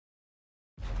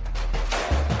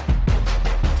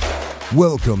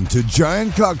Welcome to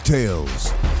Giant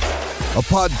Cocktails, a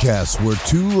podcast where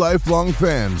two lifelong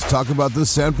fans talk about the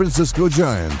San Francisco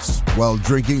Giants while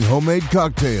drinking homemade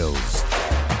cocktails.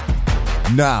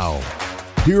 Now,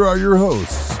 here are your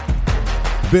hosts,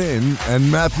 Ben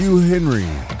and Matthew Henry.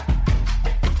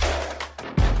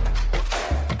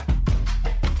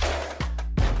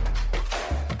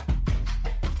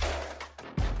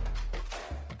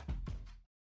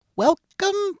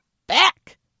 Welcome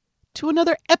back to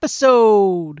another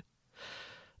episode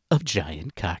of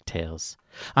Giant Cocktails.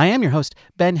 I am your host,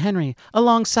 Ben Henry,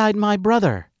 alongside my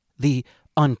brother, the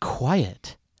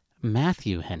unquiet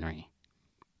Matthew Henry.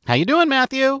 How you doing,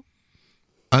 Matthew?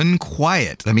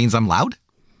 Unquiet. That means I'm loud?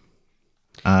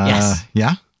 Yes.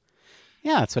 Yeah?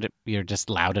 Yeah, that's what you're just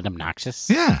loud and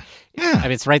obnoxious. Yeah. I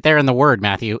mean, it's right there in the word,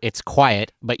 Matthew. It's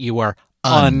quiet, but you are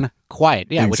unquiet.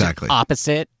 Yeah, exactly. Which is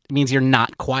opposite. It means you're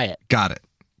not quiet. Got it.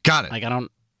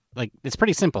 It's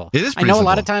pretty simple. It is pretty I know simple. a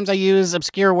lot of times I use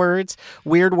obscure words,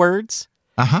 weird words.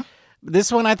 Uh-huh.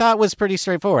 This one I thought was pretty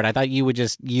straightforward. I thought you would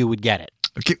get it.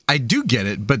 Okay, I do get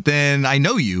it, but then I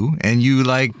know you, and you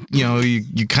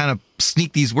you kind of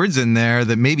sneak these words in there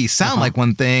that maybe sound like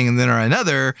one thing and then are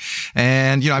another.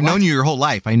 And I've known you your whole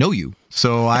life. I know you,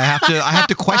 so I have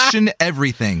to question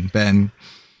everything, Ben.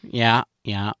 Yeah.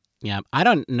 I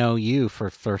don't know you for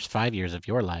first 5 years of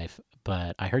your life,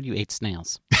 but I heard you ate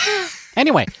snails.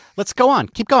 Anyway, let's go on.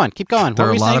 Keep going. What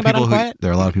were you saying about unquiet?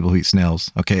 There are a lot of people who eat snails.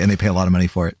 Okay, and they pay a lot of money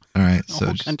for it. All right,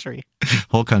 Country.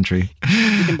 Whole country.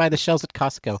 You can buy the shells at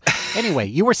Costco. Anyway,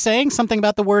 you were saying something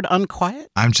about the word unquiet?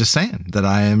 I'm just saying that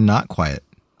I am not quiet.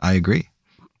 I agree.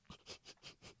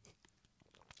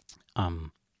 No,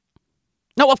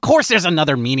 of course there's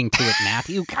another meaning to it,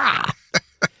 Matthew. God.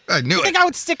 I knew You it. think I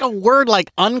would stick a word like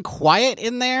unquiet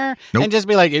in there Nope. and just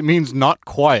be like, it means not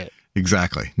quiet?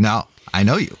 Exactly. Now, I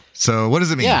know you. So what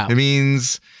does it mean? Yeah. It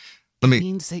means, It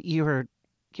means that you're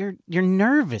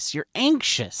nervous, you're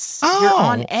anxious, you're Oh.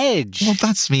 on edge. Well,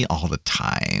 that's me all the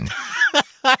time.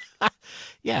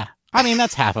 Yeah. I mean,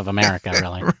 that's half of America,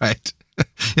 really. Right.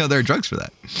 There are drugs for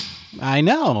that. I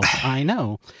know.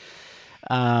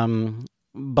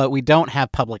 But we don't have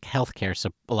public health care, so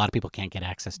a lot of people can't get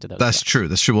access to those. That's true.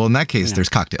 Well, in that case, there's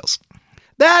cocktails.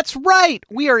 That's right.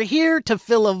 We are here to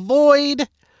fill a void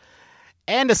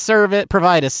and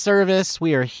provide a service.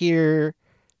 We are here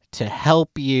to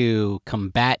help you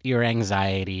combat your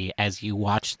anxiety as you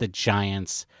watch the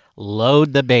Giants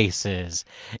load the bases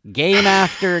game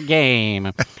after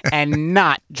game and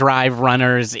not drive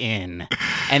runners in.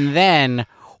 And then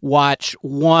watch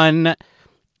one...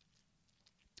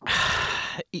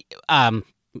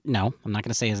 No, I'm not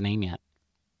going to say his name yet.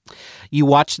 You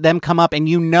watch them come up and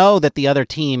you know that the other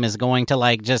team is going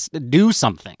to just do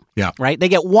something. Yeah. Right? They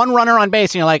get one runner on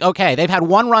base and you're like, okay, they've had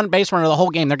one base runner the whole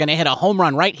game. They're going to hit a home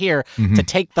run right here to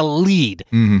take the lead.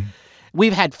 Mm-hmm.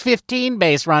 We've had 15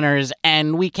 base runners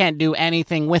and we can't do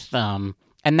anything with them.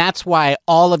 And that's why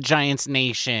all of Giants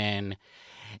Nation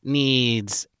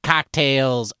needs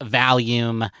cocktails,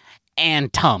 Valium,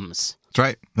 and Tums.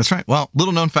 That's right. Well,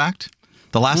 little known fact.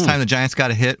 The last time the Giants got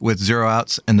a hit with 0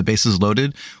 outs and the bases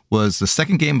loaded was the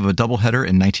second game of a doubleheader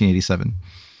in 1987.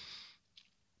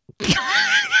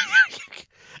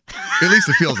 At least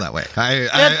it feels that way.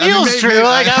 It feels true.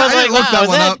 I didn't look that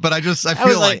one that, up, but I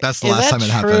feel like that's the last time it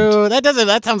happened. True?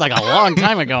 That sounds like a long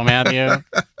time ago, Matthew.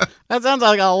 That sounds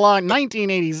like a long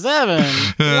 1987.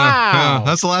 Wow. Yeah,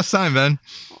 that's the last time, Ben.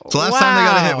 It's the last time they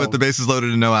got a hit with the bases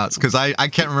loaded and no outs, because I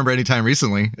can't remember any time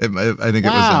recently. I think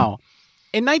it was them.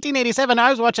 In 1987, I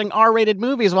was watching R-rated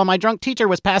movies while my drunk teacher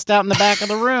was passed out in the back of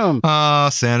the room. Oh,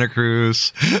 Santa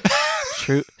Cruz.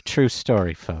 True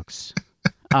story, folks.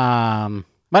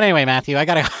 But anyway, Matthew, I've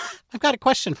got a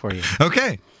question for you.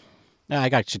 Okay. I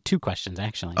got you 2 questions,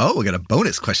 actually. Oh, we got a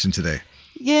bonus question today.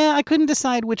 Yeah, I couldn't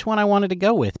decide which one I wanted to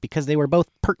go with because they were both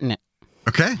pertinent.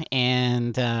 Okay.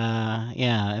 And,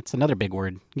 it's another big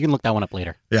word. You can look that one up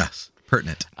later. Yes,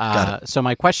 pertinent. Got it. So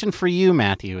my question for you,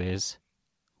 Matthew, is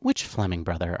which Fleming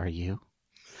brother are you?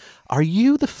 Are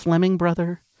you the Fleming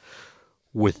brother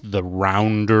with the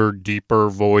rounder, deeper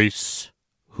voice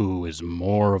who is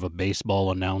more of a baseball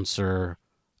announcer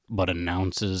but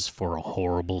announces for a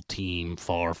horrible team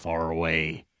far, far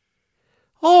away?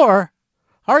 Or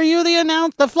are you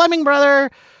the Fleming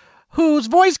brother whose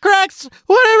voice cracks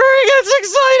whenever he gets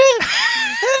excited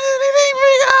and anything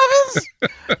big happens,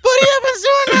 but he happens to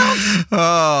announce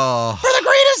for the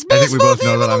greatest baseball I think we both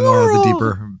know team that in I'm the more of the world.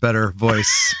 deeper, better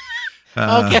voice.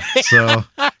 Okay. So,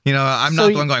 I'm not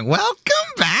the one going, welcome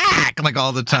back, like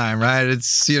all the time, right? It's,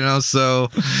 so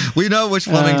we know which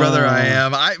Fleming brother I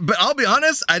am. But I'll be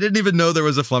honest, I didn't even know there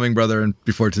was a Fleming brother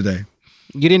before today.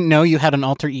 You didn't know you had an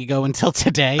alter ego until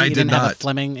today? I You did didn't have not. a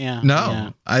Fleming? Yeah. No,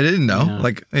 Yeah. I didn't know. Yeah.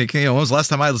 Like, when was the last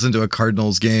time I listened to a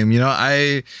Cardinals game?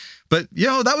 But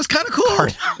that was kind of cool.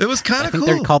 It was kind of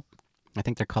cool. I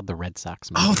think they're called the Red Sox.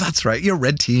 Oh, that's right.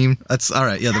 Red team. That's all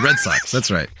right. Yeah, the Red Sox. That's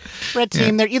right. Red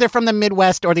team. They're either from the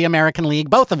Midwest or the American League,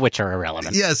 both of which are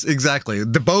irrelevant. Yes, exactly.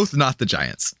 They're both not the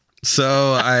Giants.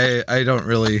 So I don't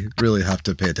really have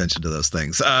to pay attention to those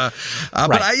things. Right.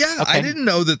 But I didn't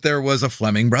know that there was a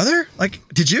Fleming brother. Like,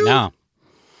 did you? No.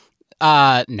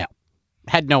 No.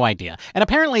 Had no idea. And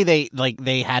apparently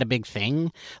they had a big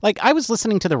thing. Like, I was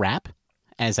listening to the rap,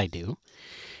 as I do,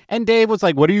 and Dave was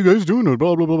like, "What are you guys doing?" Blah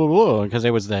blah blah blah blah. Because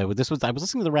I was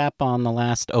listening to the rap on the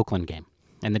last Oakland game,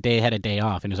 and the day had a day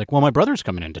off, and he was like, "Well, my brother's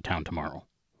coming into town tomorrow,"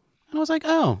 and I was like,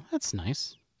 "Oh, that's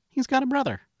nice. He's got a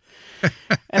brother."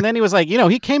 And then he was like,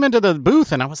 he came into the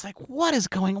booth, and I was like, "What is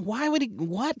going? Why would he?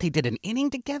 What? They did an inning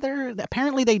together?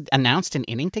 Apparently, they announced an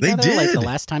inning together, They did. like the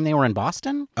last time they were in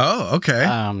Boston." Oh,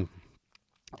 okay.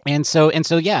 And so they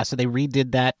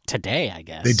redid that today, I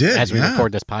guess. They did, as we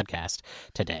record this podcast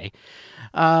today.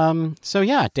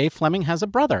 Dave Fleming has a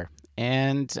brother,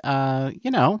 and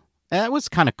that was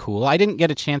kind of cool. I didn't get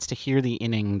a chance to hear the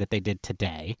inning that they did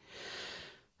today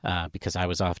because I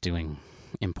was off doing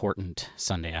important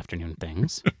Sunday afternoon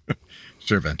things.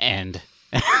 Sure, Ben. And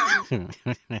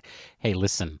hey,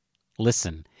 listen.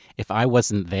 If I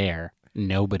wasn't there,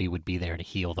 nobody would be there to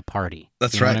heal the party.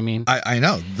 That's you know right. What I mean, I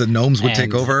know the gnomes would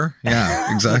take over.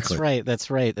 Yeah, exactly. That's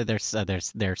right.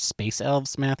 There's space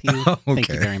elves, Matthew. Okay. Thank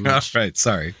you very much. All right.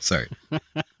 Sorry.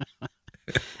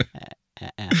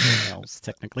 Elves,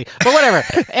 technically, but whatever.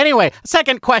 Anyway,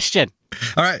 second question.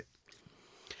 All right.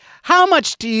 How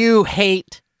much do you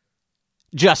hate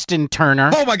Justin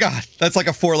Turner? Oh my God, that's like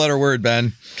a 4-letter word,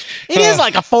 Ben. It is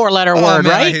like a 4-letter word,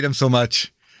 man, right? I hate him so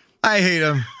much. I hate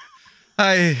him.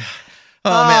 Man.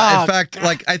 In fact,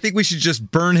 I think we should just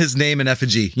burn his name in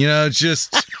effigy.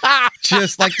 Just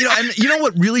like, and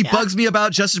what really bugs me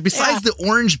about Justin, besides the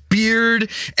orange beard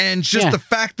and just the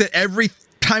fact that every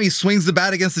time he swings the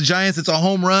bat against the Giants, it's a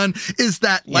home run, is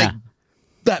that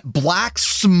that black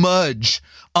smudge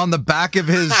on the back of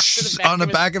his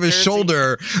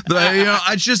shoulder.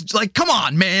 I just like, come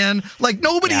on, man. Like,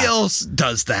 nobody else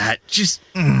does that. Just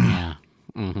Yeah.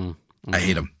 Mm-hmm. I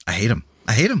hate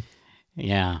him.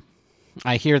 Yeah.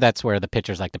 I hear that's where the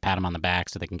pitchers like to pat him on the back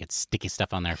so they can get sticky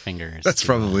stuff on their fingers. That's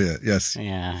probably it. Yes.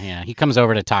 Yeah. He comes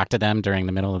over to talk to them during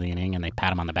the middle of the inning, and they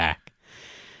pat him on the back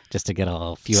just to get a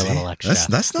little extra.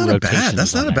 That's not a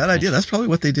bad idea. That's probably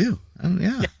what they do.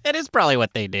 Yeah. It is probably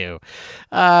what they do.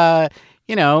 And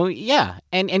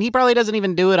he probably doesn't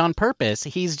even do it on purpose.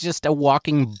 He's just a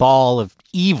walking ball of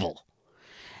evil.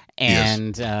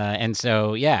 And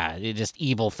so just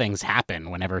evil things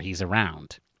happen whenever he's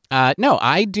around. No,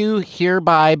 I do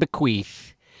hereby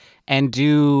bequeath and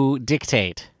do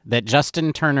dictate that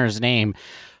Justin Turner's name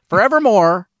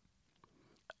forevermore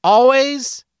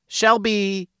always shall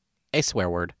be a swear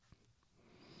word.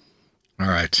 All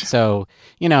right. So,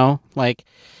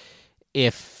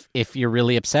 if you're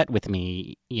really upset with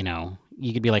me, you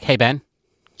could be like, "Hey, Ben."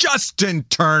 Justin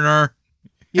Turner.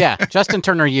 Yeah, Justin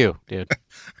Turner, you, dude.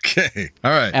 Okay.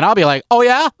 All right. And I'll be like, "Oh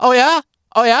yeah?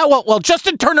 Well,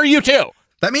 Justin Turner, you too."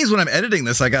 That means when I'm editing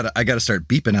this, I gotta start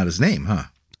beeping out his name, huh?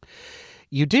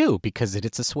 You do, because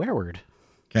it's a swear word.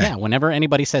 Okay. Yeah, whenever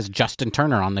anybody says Justin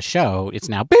Turner on the show, it's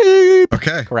now beep.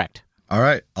 Okay. Correct. All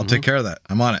right. I'll take care of that.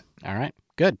 I'm on it. All right.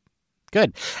 Good.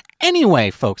 Anyway,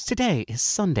 folks, today is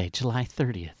Sunday, July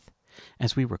 30th,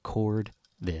 as we record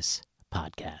this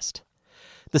podcast.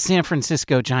 The San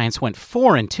Francisco Giants went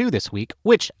 4-2 this week,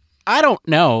 which I don't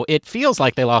know. It feels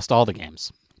like they lost all the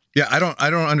games. Yeah,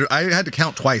 I had to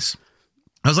count twice.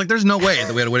 I was like, there's no way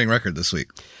that we had a winning record this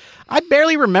week. I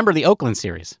barely remember the Oakland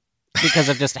series because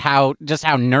of just how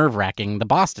nerve-wracking the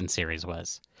Boston series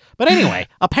was. But anyway,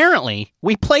 apparently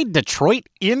we played Detroit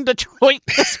in Detroit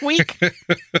this week.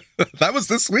 That was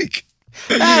this week.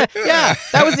 Yeah,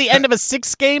 that was the end of a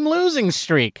 6-game losing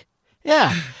streak.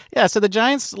 Yeah. So the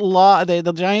Giants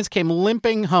the Giants came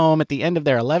limping home at the end of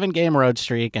their 11-game road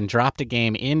streak and dropped a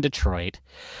game in Detroit.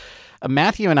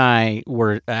 Matthew and I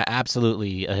were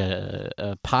absolutely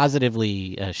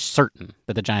positively certain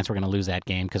that the Giants were going to lose that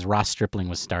game because Ross Stripling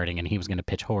was starting and he was going to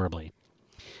pitch horribly.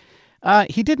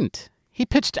 He didn't. He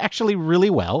pitched actually really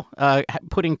well,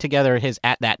 putting together his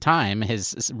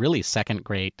really second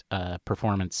great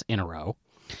performance in a row.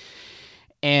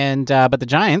 And but the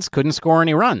Giants couldn't score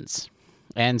any runs.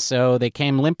 And so they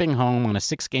came limping home on a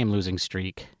 6-game losing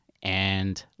streak.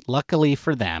 And luckily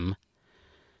for them,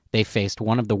 they faced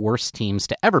one of the worst teams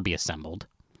to ever be assembled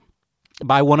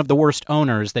by one of the worst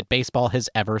owners that baseball has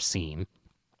ever seen.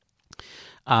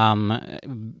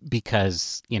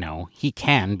 because, he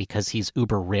can because he's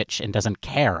uber rich and doesn't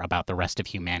care about the rest of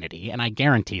humanity. And I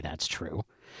guarantee that's true.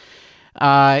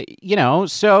 But,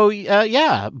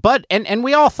 and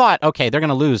we all thought, okay, they're going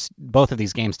to lose both of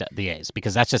these games to the A's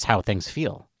because that's just how things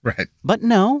feel. Right. But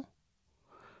no,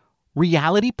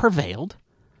 reality prevailed.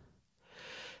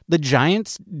 The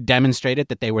Giants demonstrated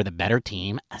that they were the better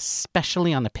team,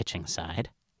 especially on the pitching side.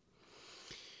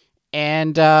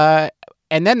 And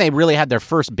then they really had their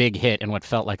first big hit in what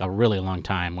felt like a really long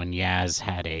time when Yaz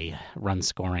had a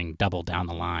run-scoring double down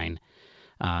the line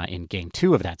in Game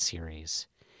 2 of that series.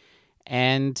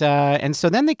 And so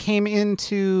then they came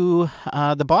into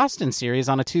the Boston series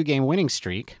on a 2-game winning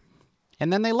streak,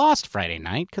 and then they lost Friday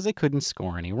night because they couldn't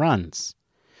score any runs.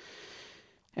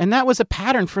 And that was a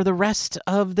pattern for the rest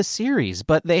of the series,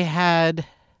 but they had,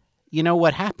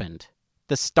 what happened?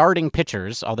 The starting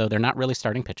pitchers, although they're not really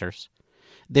starting pitchers,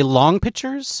 the long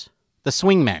pitchers, the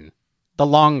swingmen, the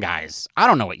long guys. I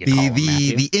don't know what you call them,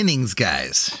 Matthew. The innings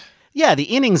guys. Yeah, the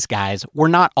innings guys were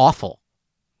not awful.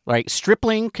 Like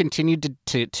Stripling continued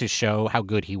to show how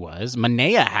good he was.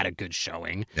 Manea had a good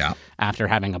showing after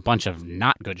having a bunch of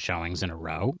not good showings in a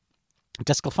row.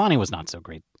 Desclafani was not so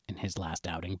great in his last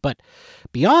outing. But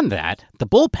beyond that, the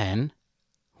bullpen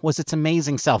was its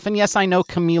amazing self. And yes, I know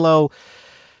Camilo,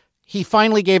 he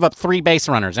finally gave up 3 base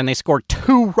runners, and they scored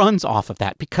 2 runs off of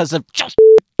that because of just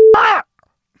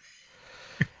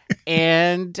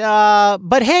and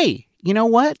but hey, you know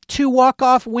what? 2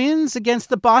 walk-off wins against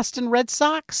the Boston Red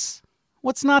Sox.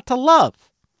 What's not to love?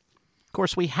 Of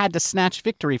course, we had to snatch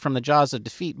victory from the jaws of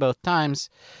defeat both times,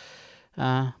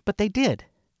 but they did.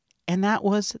 And that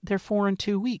was their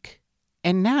 4-2 week.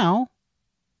 And now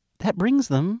that brings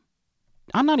them,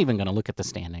 I'm not even going to look at the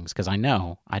standings because I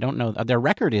don't know. Their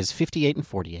record is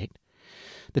 58-48.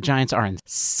 The Giants are in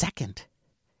second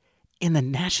in the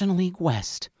National League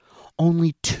West,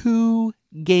 only 2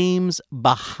 games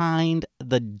behind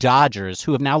the Dodgers,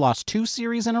 who have now lost 2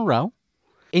 series in a row,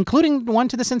 including one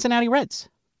to the Cincinnati Reds.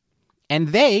 And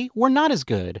they were not as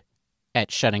good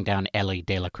at shutting down Ellie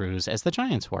De La Cruz as the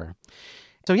Giants were.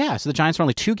 So the Giants are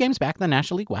only 2 games back in the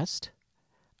National League West.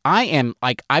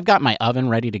 I've got my oven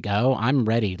ready to go. I'm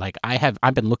ready.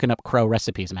 I've been looking up crow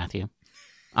recipes, Matthew.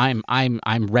 I'm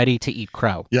ready to eat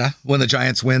crow. Yeah, when the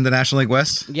Giants win the National League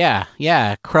West? Yeah.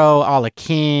 Crow a la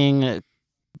king,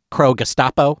 crow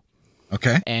Gestapo.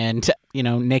 Okay. And,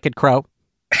 naked crow.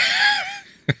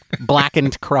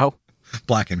 Blackened crow.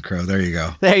 Blackened crow, there you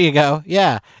go. There you go,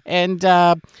 yeah. And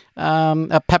a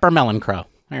pepper melon crow.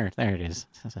 There it is.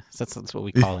 That's what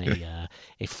we call a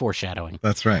foreshadowing.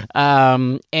 That's right.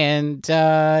 So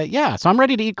I'm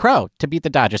ready to eat crow to beat the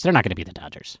Dodgers. They're not going to beat the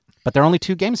Dodgers, but they're only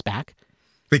 2 games back.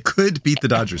 They could beat the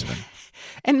Dodgers, man.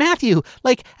 And Matthew,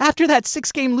 after that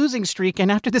 6-game losing streak and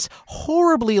after this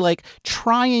horribly,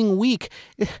 trying week,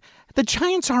 the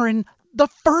Giants are in the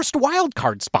first wild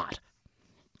card spot.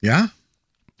 Yeah?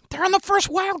 They're in the first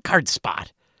wild card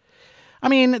spot. I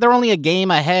mean, they're only a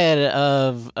game ahead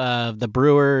of the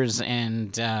Brewers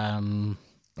and the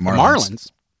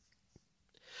Marlins.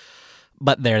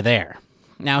 But they're there.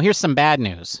 Now, here's some bad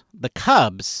news. The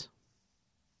Cubs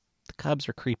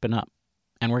are creeping up.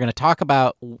 And we're going to talk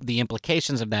about the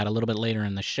implications of that a little bit later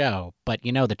in the show. But,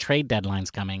 the trade deadline's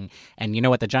coming. And you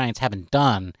know what the Giants haven't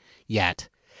done yet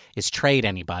is trade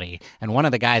anybody. And one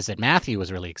of the guys that Matthew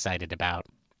was really excited about,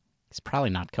 he's probably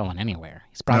not going anywhere.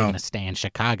 He's probably going to stay in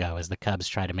Chicago as the Cubs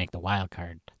try to make the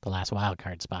last wild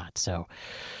card spot. So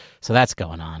that's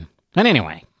going on. And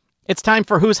anyway, it's time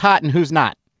for who's hot and who's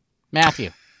not.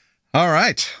 Matthew. All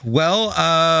right.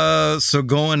 Well, so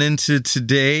going into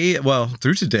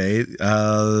through today,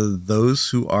 those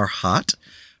who are hot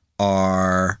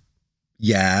are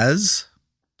Yaz,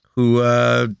 who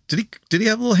did he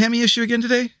have a little hammy issue again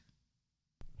today?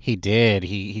 He did.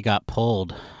 He got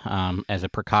pulled as a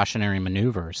precautionary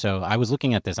maneuver. So I was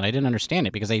looking at this and I didn't understand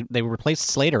it because they replaced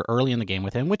Slater early in the game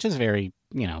with him, which is very,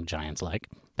 Giants-like.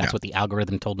 That's what the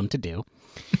algorithm told them to do.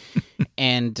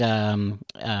 And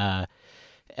so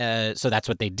that's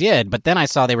what they did. But then I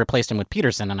saw they replaced him with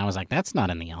Peterson, and I was like, that's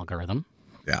not in the algorithm.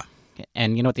 Yeah.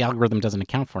 And you know what the algorithm doesn't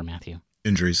account for, Matthew?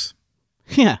 Injuries.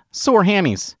 Yeah, sore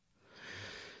hammies.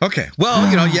 Okay. Well,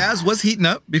 Yaz was heating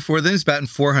up before then. He's batting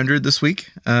 .400 this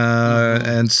week.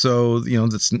 And so,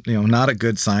 that's, not a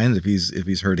good sign if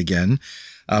he's hurt again.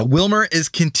 Wilmer is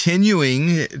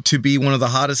continuing to be one of the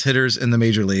hottest hitters in the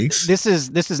major leagues. This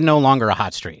is no longer a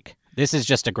hot streak. This is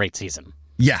just a great season.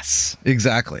 Yes,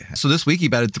 exactly. So this week he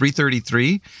batted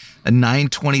 .333, a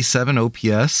 .927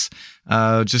 OPS.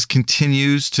 Just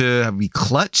continues to be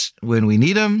clutch when we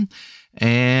need him.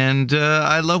 And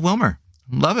I love Wilmer.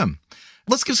 Love him.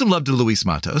 Let's give some love to Luis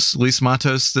Matos. Luis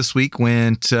Matos this week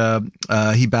went,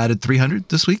 he batted 300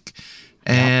 this week.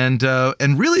 And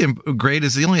really great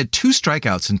is he only had 2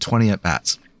 strikeouts in 20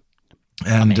 at-bats.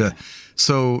 And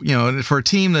so, for a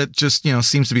team that just,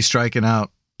 seems to be striking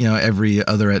out, every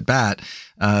other at-bat,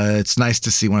 it's nice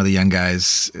to see one of the young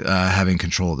guys having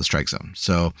control of the strike zone.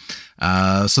 So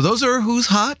those are who's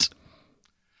hot.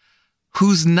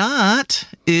 Who's not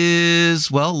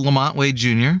is, Lamont Wade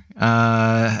Jr.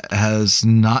 Has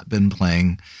not been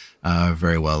playing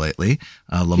very well lately.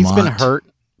 Lamont, he's been hurt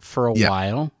for a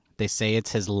while. They say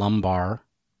it's his lumbar.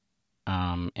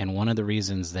 And one of the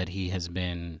reasons that he has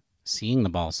been seeing the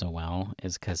ball so well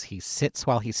is because he sits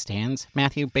while he stands.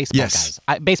 Matthew, baseball guys,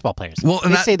 baseball players. Well,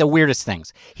 they say the weirdest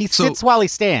things. He sits while he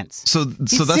stands. So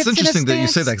that's interesting that you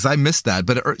say that because I missed that.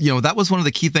 But that was one of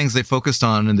the key things they focused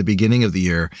on in the beginning of the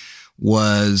year.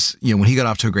 Was, when he got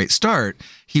off to a great start,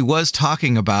 he was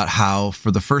talking about how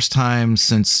for the first time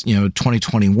since,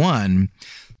 2021,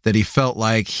 that he felt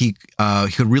like he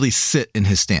could really sit in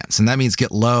his stance. And that means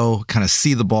get low, kind of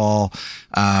see the ball,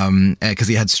 because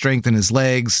he had strength in his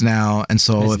legs now. And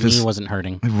so his knee wasn't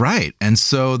hurting. Right. And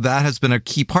so that has been a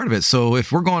key part of it. So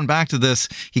if we're going back to this,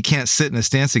 he can't sit in his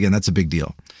stance again. That's a big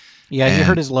deal. Yeah, he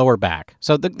hurt his lower back.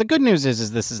 So the good news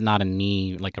is this is not a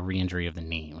knee, like a re-injury of the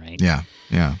knee, right? Yeah,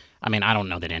 yeah. I mean, I don't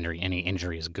know that any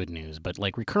injury is good news, but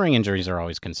like recurring injuries are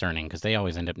always concerning because they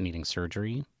always end up needing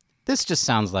surgery. This just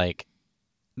sounds like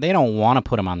they don't want to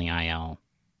put him on the IL,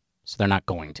 so they're not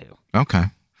going to. Okay.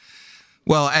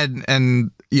 Well,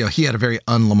 and he had a very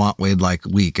un-Lamont Wade-like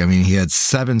week. I mean, he had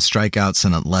 7 strikeouts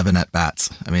and 11 at-bats.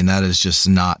 I mean, that is just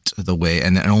not the way,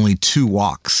 and only 2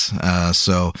 walks.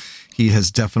 So he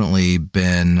has definitely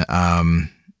been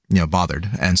bothered.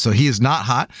 And so he is not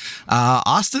hot.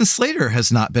 Austin Slater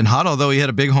has not been hot, although he had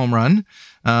a big home run,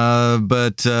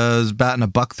 but is batting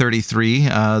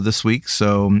 $133 this week.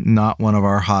 So not one of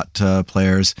our hot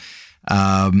players.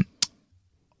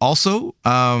 Also,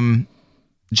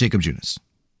 Jacob Junis.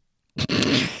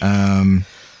 I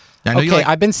know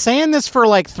I've been saying this for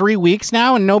like 3 weeks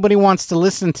now, and nobody wants to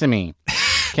listen to me.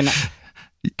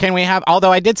 Can we have?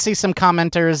 Although I did see some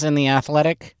commenters in the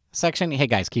Athletic section. Hey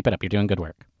guys, keep it up. You're doing good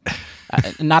work.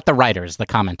 Not the writers, the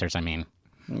commenters. I mean,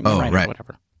 writers, right,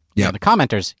 whatever. Yeah, the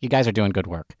commenters. You guys are doing good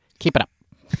work. Keep it up.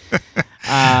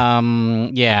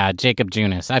 Jacob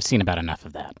Junis. I've seen about enough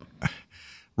of that.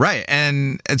 Right.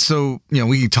 And so,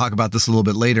 we can talk about this a little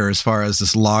bit later as far as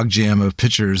this logjam of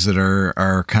pitchers that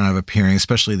are kind of appearing,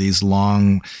 especially these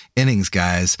long innings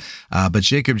guys. But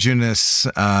Jacob Junis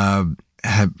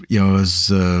he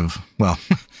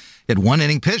had 1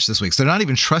 inning pitch this week. So they're not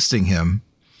even trusting him,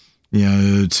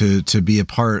 to be a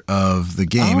part of the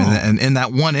game. Oh. And in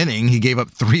that 1 inning, he gave up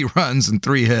 3 runs and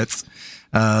 3 hits.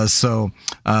 So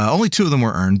only 2 of them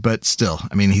were earned, but still,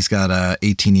 I mean, he's got a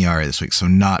 18 ERA this week, so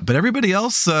not. But everybody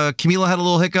else, Camilo had a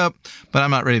little hiccup, but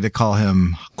I'm not ready to call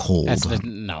him cold.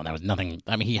 No, that was nothing.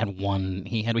 I mean, he had one.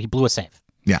 He blew a save.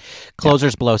 Yeah,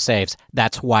 closers blow saves.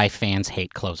 That's why fans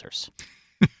hate closers.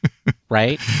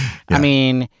 Right? Yeah. I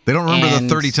mean, they don't remember the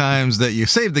 30 times that you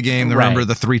saved the game. They remember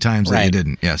the 3 times that you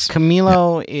didn't. Yes,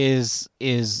 Camilo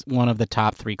is one of the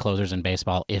top 3 closers in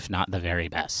baseball, if not the very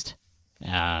best.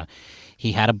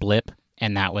 He had a blip,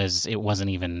 and it wasn't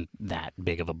even that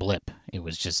big of a blip. It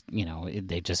was just,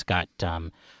 they just got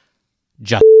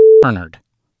just Turnered.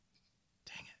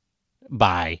 Dang it.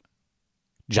 By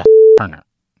just Turner.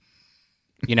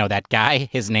 You know that guy,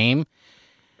 his name?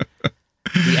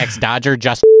 The ex-Dodger,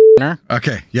 just Turner.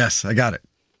 Okay, yes, I got it.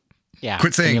 Yeah.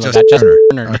 Quit saying just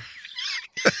Turner.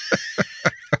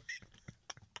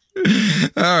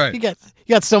 All right. You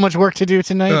got so much work to do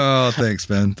tonight. Oh, thanks,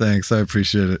 Ben. Thanks. I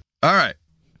appreciate it. All right.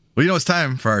 Well, it's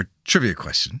time for our trivia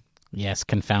question. Yes,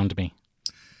 confound me.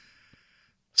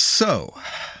 So,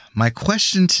 my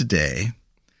question today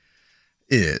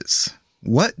is,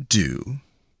 what do...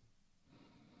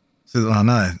 I'm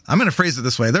going to phrase it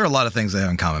this way. There are a lot of things they have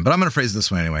in common, but I'm going to phrase it this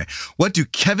way anyway. What do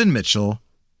Kevin Mitchell,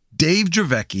 Dave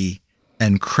Dravecki,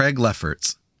 and Craig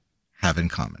Lefferts have in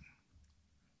common?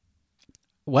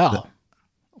 Well,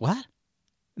 what?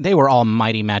 They were all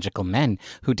mighty magical men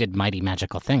who did mighty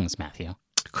magical things, Matthew.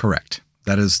 Correct.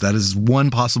 That is one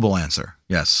possible answer.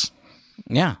 Yes.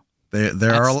 Yeah.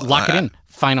 There are lock it in.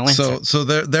 Final answer. So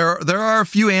there are a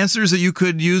few answers that you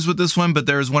could use with this one, but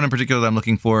there's one in particular that I'm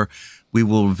looking for. We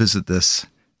will visit this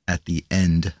at the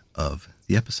end of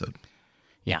the episode.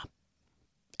 Yeah.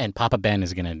 And Papa Ben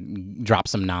is going to drop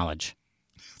some knowledge.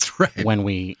 That's right. When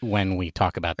we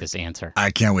talk about this answer.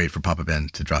 I can't wait for Papa Ben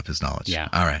to drop his knowledge. Yeah.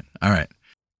 All right.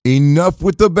 Enough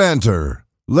with the banter.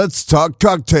 Let's talk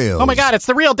cocktails. Oh my God, it's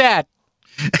the real dad.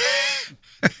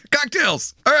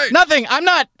 Cocktails. All right. Nothing.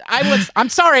 I'm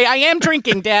sorry. I am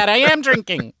drinking, Dad. I am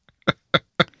drinking.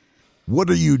 What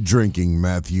are you drinking,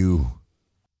 Matthew?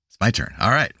 It's my turn.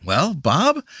 All right. Well,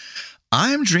 Bob,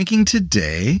 I'm drinking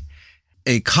today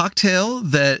a cocktail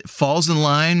that falls in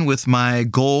line with my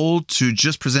goal to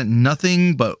just present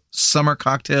nothing but summer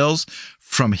cocktails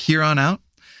from here on out.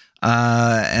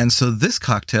 And so this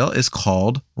cocktail is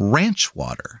called ranch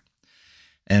water.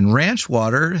 And ranch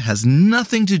water has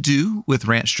nothing to do with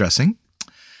ranch dressing.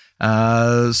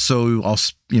 So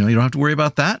you don't have to worry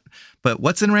about that. But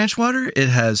what's in ranch water? It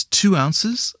has 2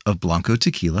 ounces of Blanco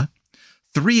tequila,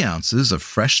 3 ounces of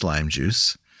fresh lime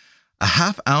juice, a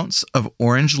 ½ ounce of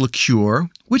orange liqueur,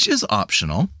 which is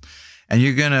optional. And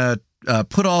you're going to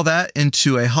put all that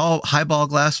into a highball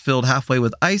glass filled halfway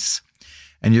with ice.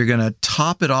 And you're going to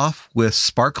top it off with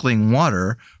sparkling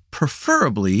water,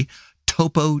 preferably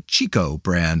Topo Chico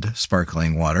brand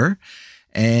sparkling water.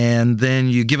 And then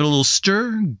you give it a little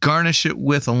stir, garnish it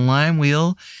with a lime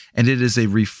wheel, and it is a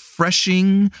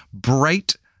refreshing,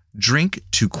 bright drink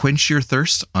to quench your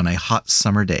thirst on a hot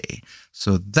summer day.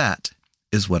 So that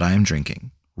is what I am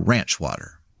drinking. Ranch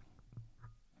water.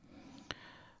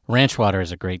 Ranch water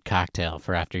is a great cocktail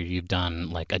for after you've done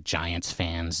like a Giants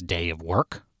fan's day of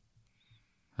work,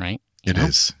 right? It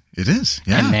is. It is.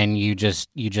 Yeah. And then you just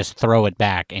throw it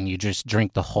back and you just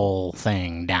drink the whole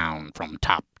thing down from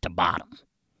top to bottom.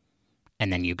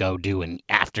 And then you go do an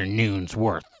afternoon's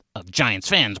worth of Giants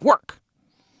fans work.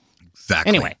 Exactly.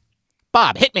 Anyway,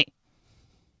 Bob, hit me.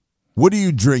 What are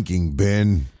you drinking,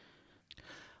 Ben?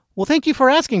 Well, thank you for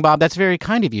asking, Bob. That's very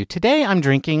kind of you. Today I'm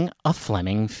drinking a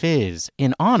Fleming Fizz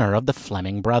in honor of the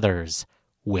Fleming brothers,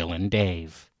 Will and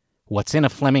Dave. What's in a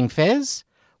Fleming Fizz?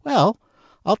 Well,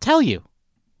 I'll tell you.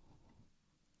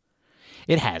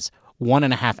 It has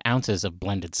 1½ ounces of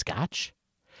blended scotch,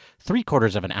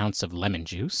 3/4 ounce of lemon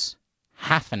juice,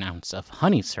 ½ ounce of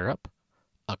honey syrup,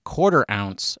 1/4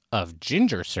 ounce of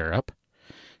ginger syrup,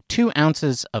 2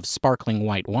 ounces of sparkling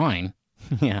white wine.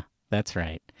 Yeah, that's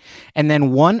right. And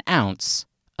then 1 ounce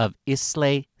of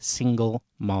ISLAY single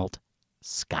malt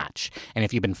scotch. And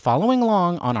if you've been following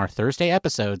along on our Thursday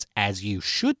episodes, as you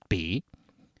should be,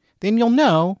 then you'll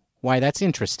know why that's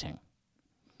interesting.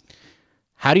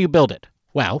 How do you build it?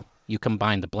 Well, you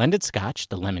combine the blended scotch,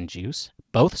 the lemon juice,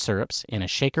 both syrups in a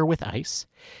shaker with ice.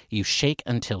 You shake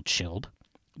until chilled,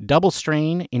 double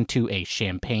strain into a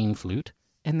champagne flute,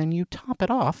 and then you top it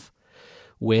off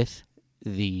with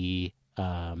the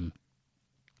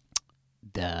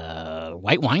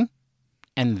white wine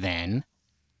and then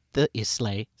the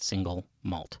ISLAY single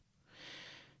malt.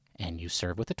 And you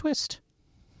serve with a twist.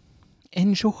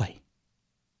 Enjoy.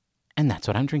 And that's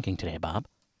what I'm drinking today, Bob.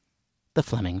 The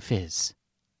Fleming Fizz.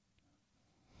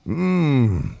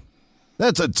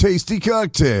 That's a tasty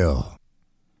cocktail.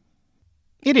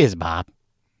 It is, Bob.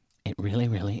 It really,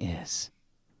 really is.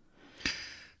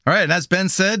 All right, and as Ben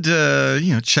said,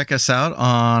 check us out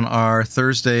on our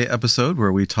Thursday episode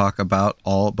where we talk about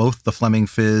both the Fleming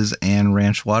Fizz and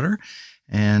ranch water,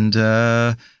 and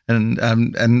the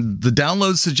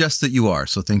downloads suggest that you are.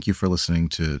 So thank you for listening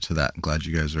to that. I'm glad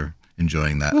you guys are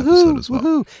enjoying that episode as well.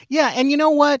 Woohoo. Yeah, and you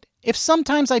know what? If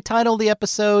sometimes I title the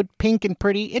episode Pink and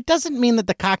Pretty, it doesn't mean that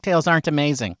the cocktails aren't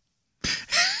amazing.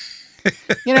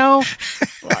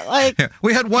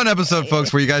 We had one episode,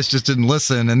 folks, where you guys just didn't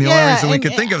listen, and the only reason we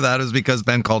could think of that is because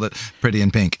Ben called it Pretty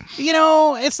and Pink.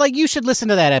 It's like you should listen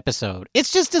to that episode.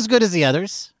 It's just as good as the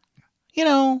others.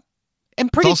 And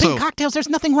Pretty Pink cocktails, there's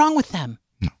nothing wrong with them.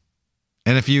 No.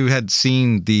 And if you had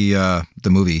seen the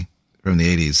movie from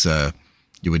the 80s,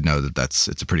 you would know that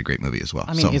it's a pretty great movie as well.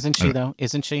 I mean, isn't she, though?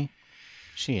 Isn't she?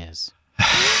 She is.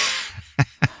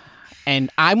 And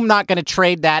I'm not going to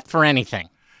trade that for anything.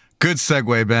 Good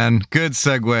segue, Ben. Good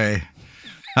segue.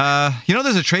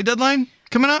 There's a trade deadline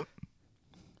coming up?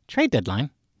 Trade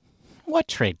deadline? What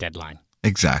trade deadline?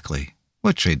 Exactly.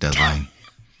 What trade deadline?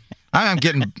 I'm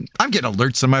getting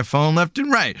alerts on my phone left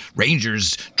and right.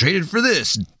 Rangers traded for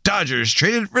this. Dodgers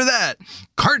traded for that.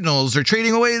 Cardinals are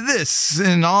trading away this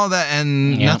and all that,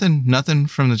 and nothing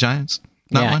from the Giants.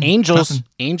 Not one.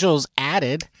 Angels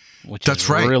added, which is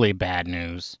really bad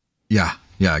news. Yeah,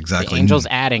 exactly. The Angels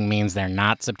adding means they're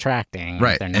not subtracting.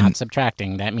 Right. If they're not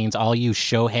subtracting, that means all you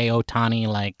Shohei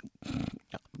Ohtani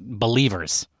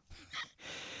believers.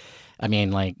 I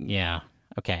mean,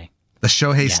 okay. The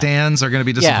Shohei stans are going to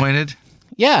be disappointed?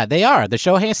 Yeah, they are. The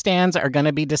Shohei stans are going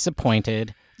to be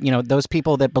disappointed. Those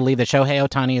people that believe that Shohei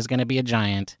Ohtani is going to be a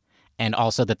Giant and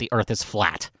also that the Earth is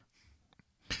flat.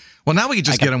 Well, now we could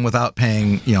just get him without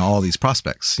paying, all these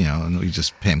prospects, and we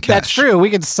just pay him cash. That's true. We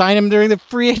could sign him during the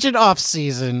free agent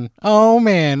offseason. Oh,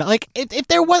 man. Like, if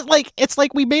there was, like, it's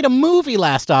like we made a movie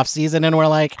last offseason and we're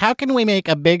like, how can we make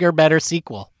a bigger, better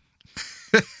sequel?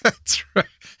 That's right.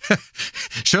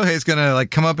 Shohei's going to,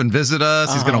 come up and visit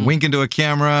us. He's going to wink into a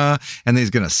camera, and then he's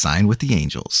going to sign with the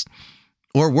Angels.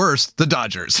 Or worse, the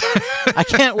Dodgers. I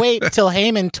can't wait till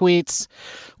Heyman tweets.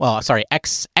 Well, sorry,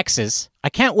 X's. I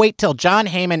can't wait till John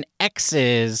Heyman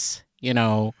X's,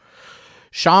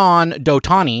 Sean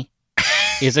Dotani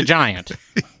is a Giant.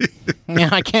 Yeah,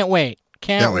 I can't wait.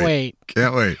 Can't wait.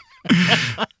 Gonna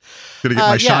get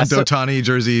my Sean Dotani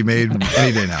jersey made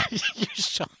any day now.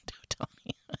 Sean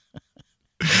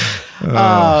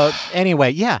Dotani.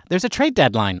 Anyway, there's a trade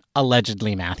deadline,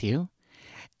 allegedly, Matthew.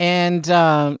 And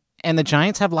the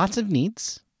Giants have lots of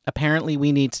needs. Apparently,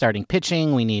 we need starting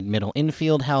pitching. We need middle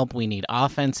infield help. We need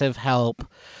offensive help.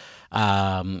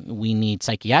 We need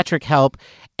psychiatric help.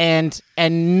 And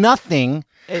nothing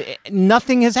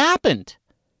has happened.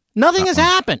 Nothing has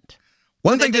happened.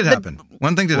 One thing did happen.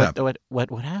 What?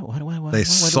 They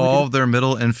solved their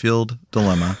middle infield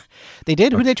dilemma. They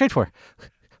did? Who did they trade for?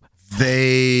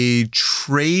 They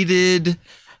traded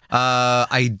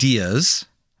ideas.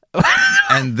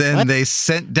 And then they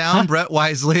sent down Brett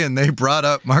Wisely and they brought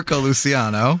up Marco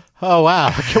Luciano. Oh,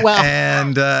 wow. Well,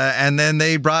 and then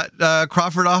they brought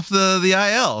Crawford off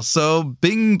the IL. So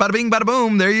bing, bada bing, bada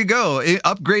boom. There you go.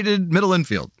 Upgraded middle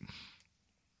infield.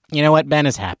 You know what? Ben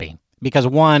is happy because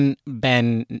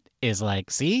Ben is like,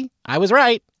 see, I was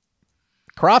right.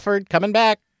 Crawford coming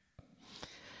back.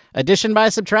 Addition by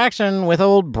subtraction with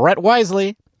old Brett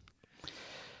Wisely.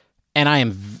 And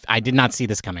I did not see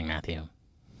this coming, Matthew.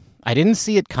 I didn't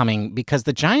see it coming because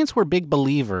the Giants were big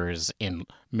believers in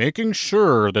making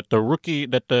sure that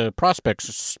the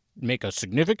prospects make a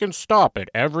significant stop at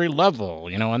every level,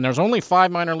 and there's only 5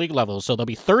 minor league levels, so there'll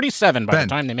be 37 by the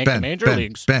time they make the major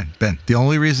leagues. Ben, the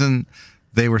only reason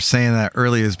they were saying that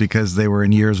early is because they were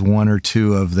in years 1 or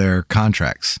 2 of their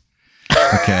contracts.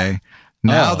 Okay.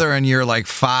 Now they're in year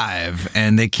 5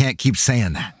 and they can't keep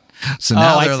saying that. So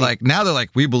now they're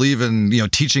like, we believe in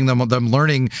teaching them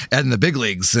learning in the big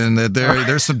leagues, and that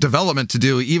there's some development to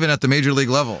do even at the major league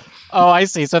level. Oh, I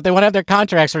see. So if they want to have their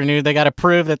contracts renewed, they got to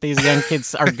prove that these young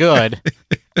kids are good.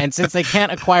 And since they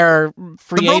can't acquire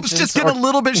free agents, the rope's just getting a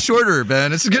little bit shorter,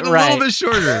 Ben. It's getting a little bit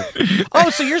shorter. Oh,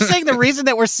 so you're saying the reason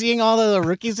that we're seeing all of the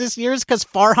rookies this year is because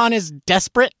Farhan is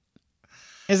desperate?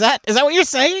 Is that what you're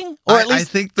saying? Or at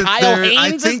least Kyle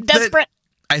Haynes is desperate?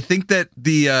 I think that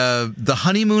the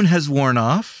honeymoon has worn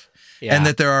off, and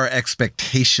that there are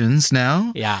expectations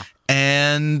now. Yeah.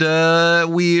 And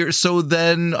we've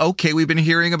been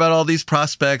hearing about all these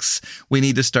prospects. We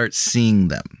need to start seeing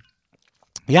them.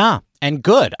 Yeah, and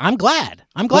good. I'm glad.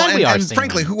 We are seeing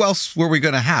frankly, them. Who else were we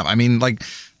going to have? I mean,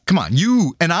 come on,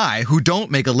 you and I, who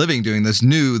don't make a living doing this,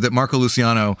 knew that Marco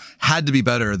Luciano had to be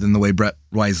better than the way Brett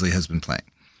Wisely has been playing.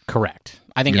 Correct.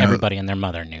 I think everybody and their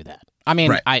mother knew that. I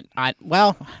mean, right. I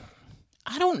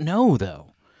don't know, though.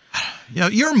 Yeah,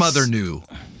 your mother knew,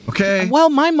 okay? Well,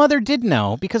 my mother did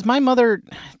know, because my mother,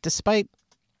 despite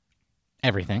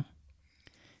everything,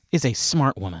 is a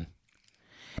smart woman.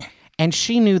 And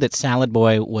she knew that Salad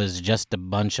Boy was just a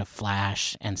bunch of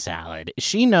flash and salad.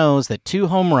 She knows that 2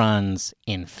 home runs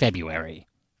in February.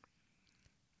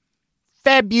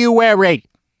 2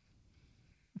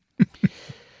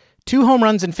 home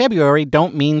runs in February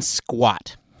don't mean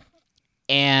squat.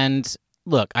 And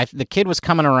look, the kid was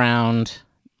coming around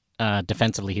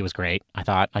defensively. He was great. I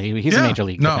thought he's a major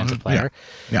league defensive player.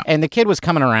 Yeah. And the kid was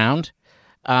coming around.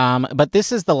 But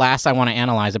this is the last I want to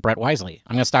analyze of Brett Wisely.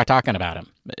 I'm going to stop talking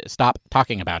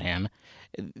about him.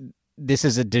 This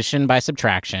is addition by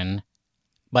subtraction.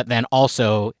 But then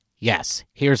also, yes,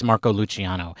 here's Marco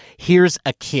Luciano. Here's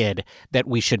a kid that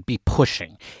we should be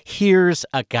pushing. Here's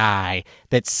a guy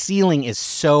that ceiling is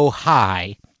so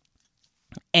high.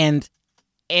 And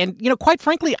quite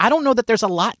frankly, I don't know that there's a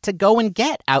lot to go and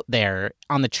get out there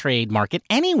on the trade market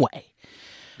anyway.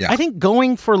 Yeah. I think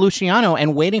going for Luciano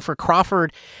and waiting for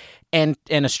Crawford and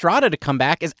Estrada to come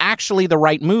back is actually the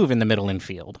right move in the middle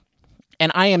infield. And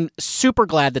I am super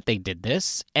glad that they did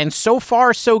this. And so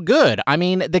far, so good. I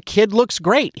mean, the kid looks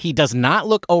great. He does not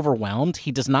look overwhelmed.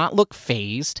 He does not look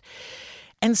phased.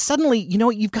 And suddenly,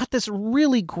 you've got this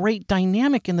really great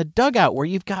dynamic in the dugout where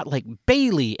you've got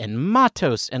Bailey and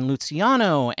Matos and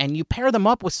Luciano, and you pair them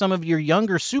up with some of your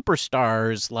younger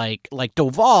superstars like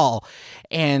Doval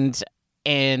and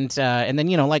then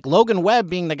Logan Webb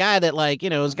being the guy that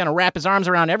is going to wrap his arms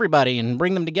around everybody and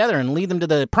bring them together and lead them to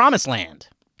the promised land.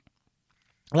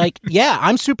 Like, yeah,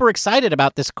 I'm super excited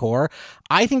about this core.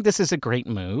 I think this is a great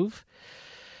move.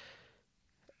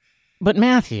 But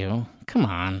Matthew, come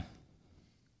on.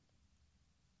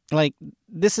 Like,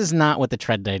 this is not what the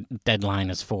trade deadline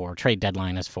is for,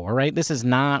 right? This is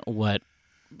not what...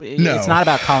 No. It's not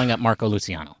about calling up Marco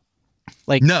Luciano.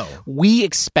 Like, No. we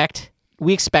expected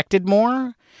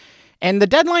more, and the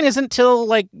deadline isn't till,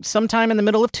 like, sometime in the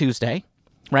middle of Tuesday,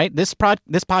 right? This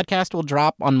podcast will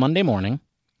drop on Monday morning.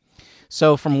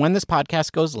 So from when this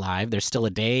podcast goes live, there's still a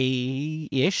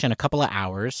day-ish and a couple of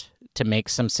hours to make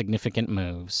some significant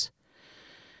moves.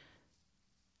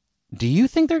 Do you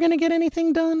think they're going to get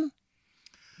anything done?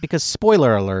 Because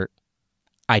spoiler alert,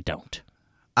 I don't.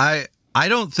 I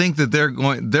don't think that they're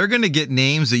going to get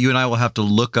names that you and I will have to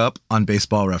look up on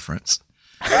Baseball Reference.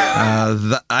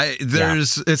 There's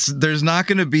not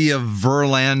going to be a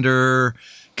Verlander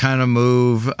kind of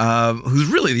move, who's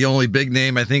really the only big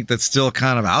name I think that's still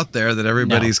kind of out there that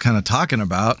everybody's kind of talking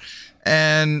about.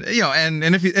 And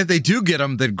and if they do get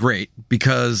him, then great,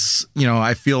 because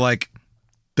I feel like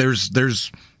there's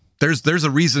a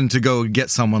reason to go get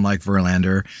someone like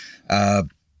Verlander,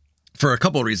 for a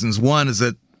couple of reasons. One is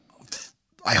that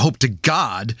I hope to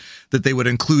God that they would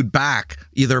include back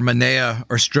either Manaea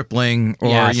or Stripling or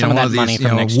one of these,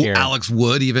 next year. Alex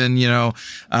Wood even,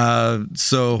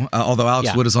 so although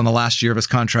Alex Wood is on the last year of his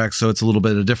contract, so it's a little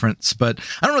bit of difference, but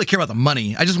I don't really care about the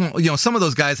money. I just want, some of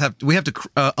those guys we have to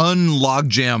unlog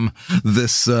jam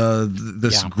this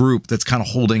group that's kind of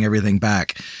holding everything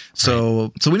back.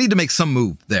 So we need to make some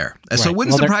move there. Right. So it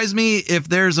wouldn't surprise me if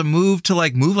there's a move to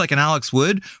move like an Alex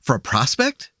Wood for a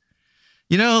prospect.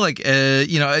 I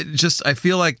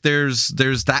feel like there's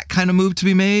that kind of move to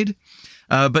be made,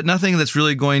 but nothing that's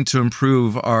really going to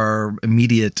improve our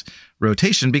immediate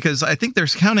rotation, because I think they're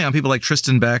counting on people like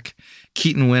Tristan Beck,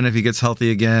 Keaton Winn if he gets healthy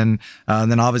again,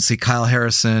 and then obviously Kyle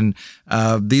Harrison.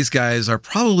 These guys are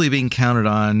probably being counted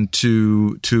on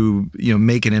to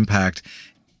make an impact.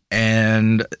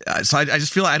 And so I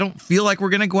just I don't feel like we're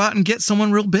going to go out and get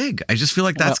someone real big. I just feel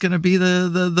like that's going to be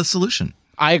the solution.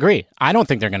 I agree. I don't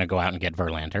think they're going to go out and get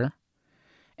Verlander.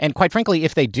 And quite frankly,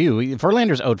 if they do,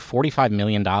 Verlander's owed $45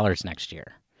 million next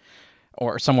year,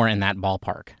 or somewhere in that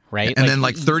ballpark, right? And then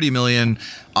 $30 million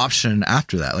option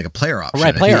after that, like a player option.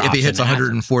 Right, if he hits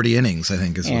 140 innings, I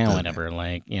think is whatever.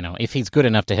 If he's good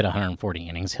enough to hit 140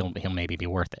 innings, he'll maybe be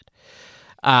worth it.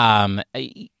 I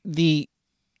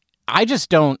just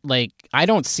don't I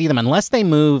don't see them unless they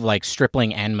move like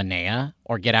Stripling and Manaea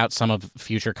or get out some of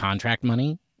future contract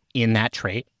money in that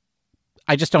trade.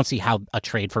 I just don't see how a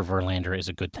trade for Verlander is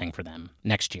a good thing for them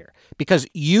next year, because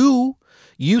you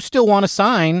still want to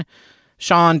sign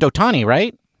Sean Dohtani,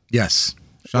 right? Yes,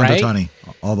 Sean Dohtani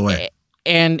all the way.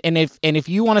 And if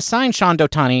you want to sign Sean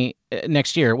Dohtani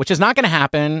next year, which is not going to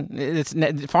happen,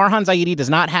 Farhan Zaidi does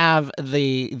not have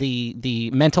the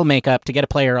mental makeup to get a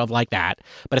player of like that,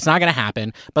 but it's not going to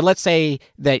happen. But let's say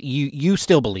that you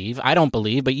still believe, I don't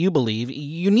believe, but you believe,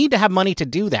 you need to have money to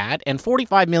do that, and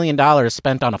 $45 million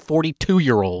spent on a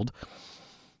 42-year-old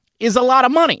is a lot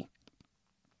of money.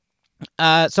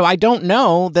 So I don't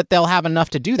know that they'll have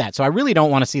enough to do that. So I really don't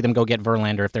want to see them go get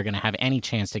Verlander if they're going to have any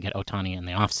chance to get Ohtani in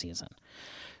the offseason.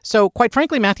 So quite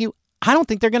frankly, Matthew, I don't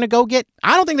think they're going to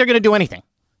do anything.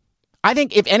 I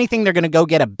think if anything, they're going to go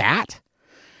get a bat,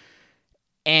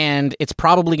 and it's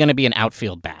probably going to be an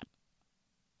outfield bat.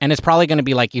 And it's probably going to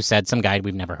be, like you said, some guy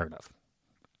we've never heard of.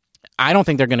 I don't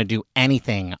think they're going to do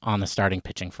anything on the starting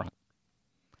pitching front.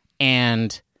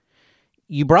 And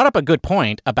you brought up a good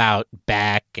point about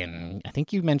Beck, and I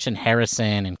think you mentioned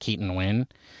Harrison and Keaton Winn.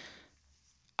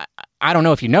 I don't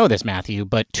know if you know this, Matthew,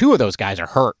 but two of those guys are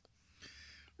hurt.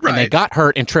 Right. And they got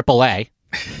hurt in AAA,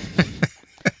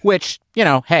 which,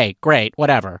 hey, great,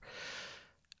 whatever.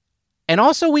 And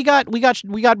also we got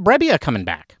Brebbia coming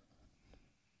back.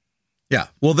 Yeah.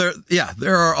 Well, there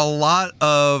are a lot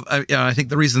of, I think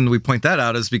the reason we point that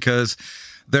out is because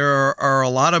there are a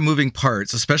lot of moving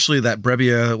parts, especially that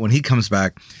Brebbia, when he comes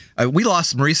back. We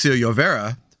lost Mauricio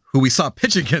Llovera, who we saw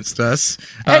pitch against us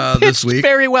this week.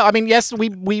 Very well. I mean, yes, we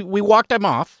walked him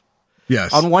off.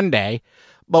 Yes. On one day,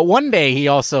 but one day he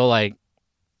also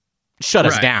shut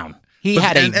us down. He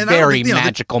had a very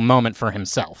magical moment for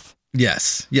himself.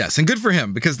 Yes, and good for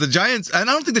him, because the Giants. And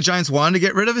I don't think the Giants wanted to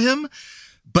get rid of him,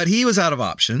 but he was out of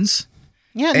options.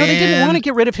 Yeah, no, they didn't want to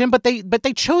get rid of him, but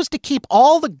they chose to keep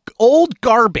all the old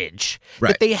garbage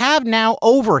that they have now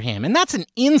over him, and that's an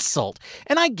insult.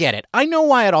 And I get it. I know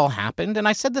why it all happened, and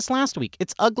I said this last week.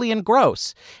 It's ugly and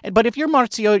gross. But if you're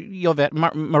Mauricio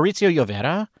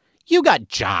Llovera, you got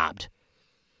jobbed.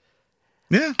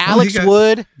 Yeah, Alex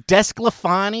Wood,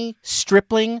 Desclafani,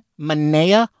 Stripling,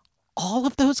 Manaea, All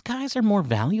of those guys are more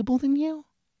valuable than you?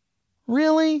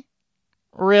 Really?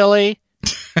 Really?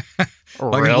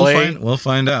 Really? We'll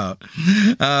find out.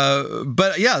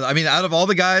 But yeah, I mean, out of all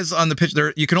the guys on the pitch,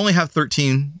 you can only have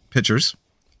 13 pitchers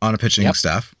on a pitching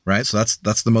staff, right? So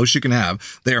that's the most you can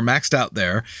have. They are maxed out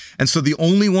there. And so the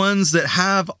only ones that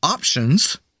have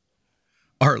options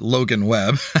are Logan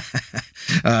Webb,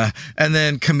 and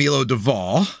then Camilo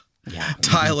Duvall,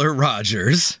 Tyler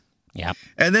Rogers. Yep.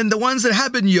 And then the ones that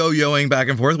have been yo-yoing back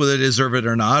and forth, whether they deserve it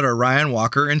or not, are Ryan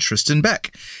Walker and Tristan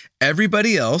Beck.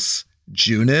 Everybody else,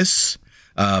 Junis,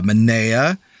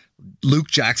 Manea, Luke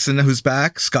Jackson, who's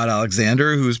back, Scott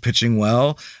Alexander, who's pitching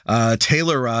well,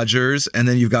 Taylor Rogers, and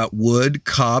then you've got Wood,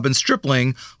 Cobb, and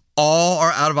Stripling, all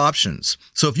are out of options.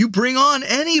 So if you bring on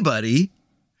anybody,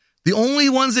 the only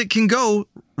ones that can go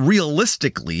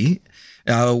realistically,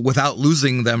 without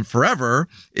losing them forever,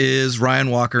 is Ryan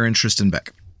Walker and Tristan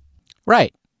Beck.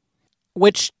 Right.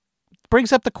 Which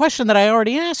brings up the question that I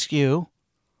already asked you.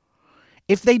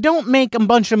 If they don't make a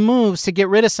bunch of moves to get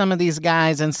rid of some of these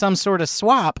guys in some sort of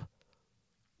swap,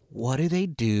 what do they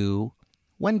do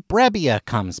when Brebbia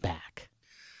comes back?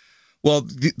 Well,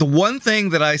 the one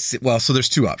thing that I see, so there's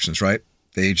two options, right?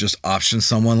 They just option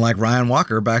someone like Ryan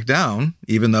Walker back down,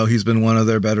 even though he's been one of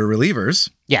their better relievers.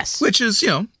 Yes. Which is,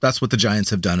 that's what the Giants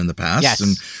have done in the past. Yes.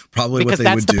 And probably because what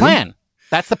they would do. Because that's the plan.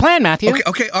 That's the plan, Matthew.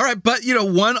 Okay, all right. But,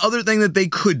 one other thing that they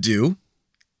could do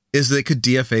is they could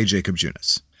DFA Jacob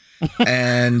Junis.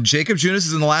 And Jacob Junis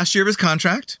is in the last year of his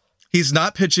contract. He's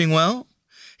not pitching well.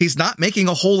 He's not making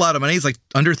a whole lot of money. He's like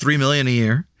under $3 million a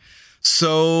year.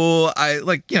 So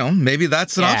maybe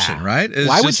that's an option, right?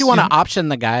 Why would you want to option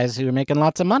the guys who are making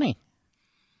lots of money?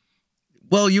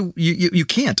 Well, you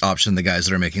can't option the guys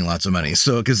that are making lots of money.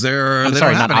 So because they don't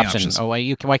have any options. Oh,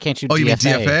 why can't you? Oh, you mean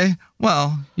DFA?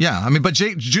 Well, yeah. I mean, but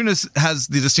Junis has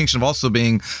the distinction of also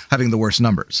having the worst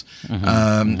numbers,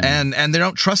 and they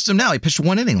don't trust him now. He pitched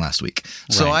one inning last week,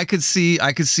 so I could see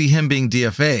him being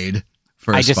DFA'd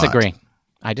for. I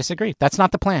disagree. That's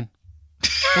not the plan.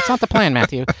 That's not the plan,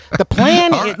 Matthew. The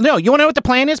plan no, you want to know what the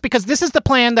plan is? Because this is the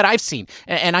plan that I've seen.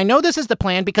 And I know this is the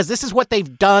plan because this is what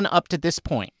they've done up to this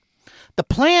point. The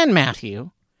plan,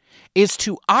 Matthew, is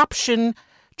to option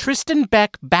Tristan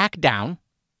Beck back down.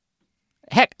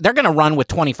 Heck, they're going to run with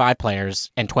 25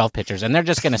 players and 12 pitchers, and they're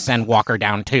just going to send Walker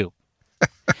down too.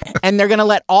 And they're going to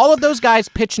let all of those guys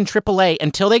pitch in AAA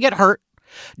until they get hurt.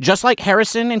 Just like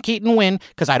Harrison and Keaton Wynn,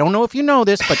 because I don't know if you know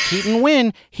this, but Keaton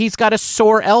Wynn, he's got a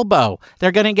sore elbow.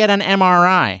 They're going to get an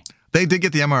MRI. They did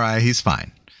get the MRI. He's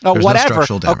fine. Oh, There's whatever. No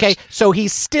structural damage. Okay, so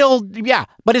he's still,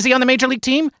 But is he on the Major League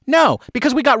team? No,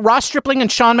 because we got Ross Stripling and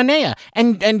Sean Manea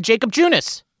and Jacob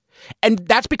Junis. And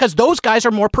that's because those guys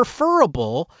are more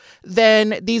preferable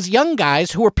than these young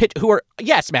guys who are,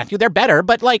 yes, Matthew, they're better,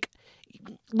 but look,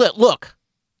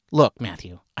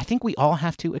 Matthew, I think we all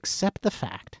have to accept the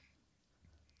fact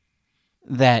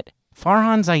that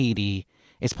Farhan Zaidi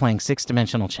is playing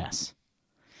six-dimensional chess.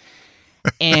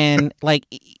 And,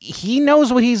 he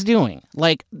knows what he's doing.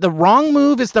 The wrong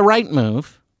move is the right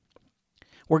move.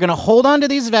 We're going to hold on to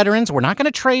these veterans. We're not going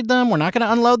to trade them. We're not going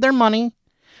to unload their money.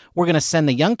 We're going to send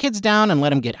the young kids down and let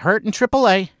them get hurt in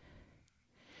AAA.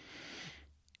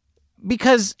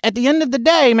 Because at the end of the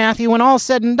day, Matthew, when all's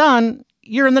said and done,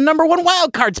 you're in the number one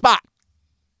wild card spot.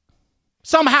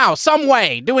 Somehow, some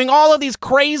way, doing all of these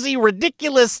crazy,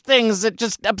 ridiculous things that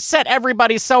just upset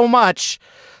everybody so much.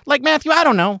 Matthew, I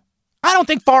don't know. I don't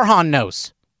think Farhan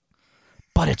knows.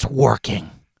 But it's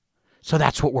working. So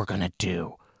that's what we're going to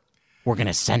do. We're going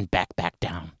to send Beck back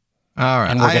down. All right.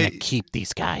 And we're going to keep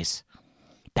these guys.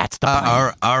 That's the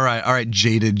plan. All right,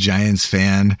 jaded Giants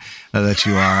fan that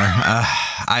you are.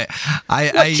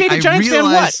 Jaded Giants fan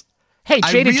what? Hey,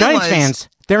 jaded Giants fans,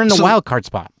 they're in the wild card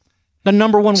spot. The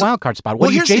number one wild card spot. What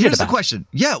are you jaded here's about? The question.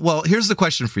 Yeah, here's the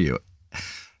question for you.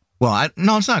 Well,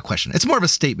 no, it's not a question. It's more of a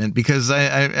statement because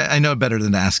I know better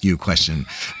than to ask you a question.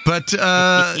 But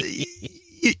I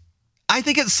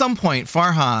think at some point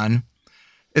Farhan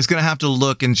is going to have to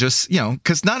look and just,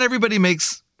 because not every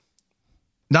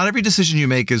decision you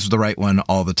make is the right one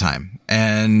all the time.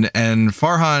 And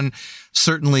Farhan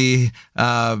certainly,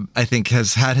 I think,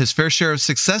 has had his fair share of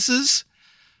successes.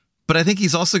 But I think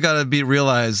he's also got to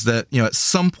realize that, at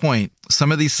some point, some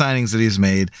of these signings that he's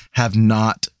made have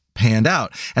not panned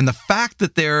out. And the fact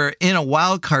that they're in a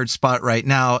wild card spot right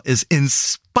now is in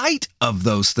spite of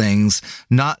those things,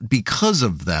 not because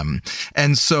of them.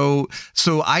 And so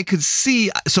I could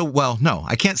see, no,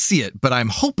 I can't see it, but I'm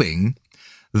hoping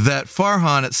that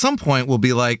Farhan at some point will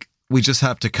be like, we just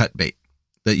have to cut bait.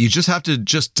 That you just have to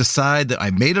just decide that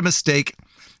I made a mistake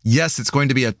Yes, it's going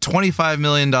to be a $25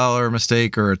 million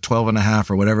mistake or a 12.5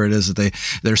 or whatever it is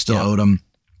that they're still owed them.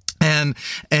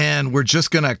 And we're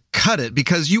just going to cut it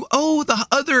because you owe the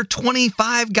other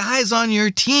 25 guys on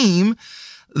your team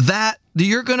that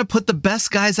you're going to put the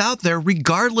best guys out there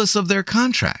regardless of their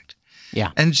contract.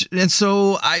 Yeah. And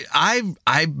so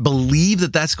I believe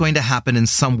that that's going to happen in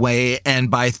some way.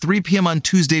 And by 3 p.m. on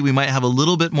Tuesday, we might have a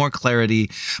little bit more clarity.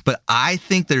 But I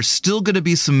think there's still going to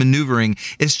be some maneuvering.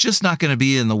 It's just not going to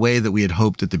be in the way that we had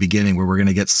hoped at the beginning, where we're going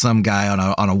to get some guy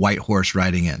on a white horse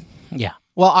riding in. Yeah.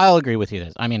 Well, I'll agree with you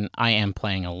this. I mean, I am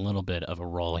playing a little bit of a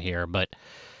role here, but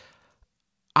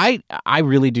I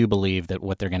really do believe that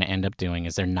what they're going to end up doing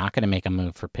is they're not going to make a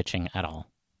move for pitching at all.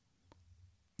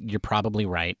 You're probably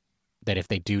right that if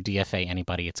they do DFA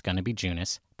anybody, it's going to be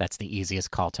Junis. That's the easiest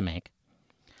call to make.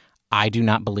 I do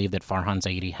not believe that Farhan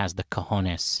Zaidi has the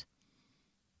cojones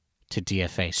to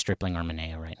DFA Stripling or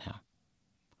Manaea right now.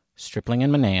 Stripling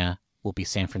and Manaea will be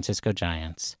San Francisco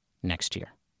Giants next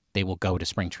year. They will go to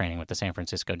spring training with the San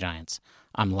Francisco Giants.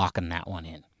 I'm locking that one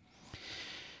in.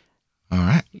 All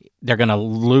right. They're going to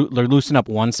loosen up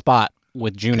one spot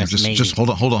with Junis. Just hold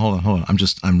on.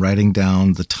 I'm writing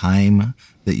down the time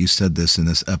that you said this in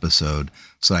this episode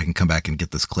so I can come back and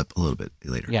get this clip a little bit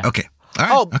later. Yeah. Okay.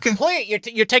 All right. Okay. Please,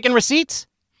 you're taking receipts?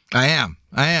 I am.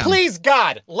 Please,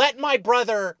 God, let my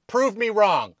brother prove me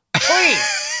wrong.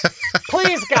 Please.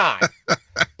 Please, God.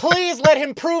 Please let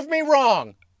him prove me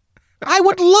wrong. I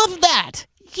would love that.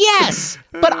 Yes.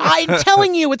 But I'm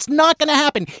telling you, it's not going to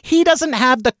happen. He doesn't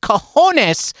have the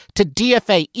cojones to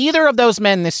DFA either of those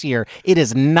men this year. It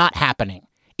is not happening.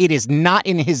 It is not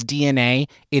in his DNA.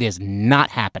 It is not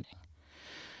happening.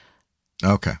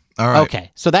 Okay. All right.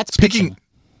 Okay. So that's pitching.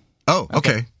 Oh,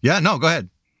 okay. Yeah, no, go ahead.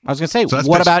 I was going to say,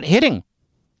 what pitch. about hitting,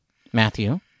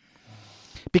 Matthew?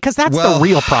 Because that's the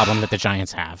real problem that the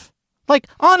Giants have. Like,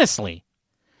 honestly.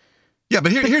 Yeah,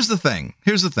 but here's the thing.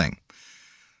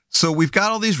 So we've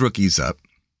got all these rookies up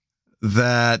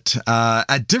that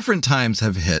at different times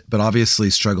have hit, but obviously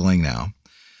struggling now.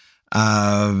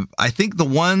 I think the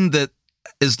one that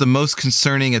is the most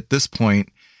concerning at this point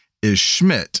is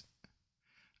Schmidt,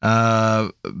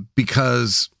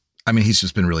 because, I mean, he's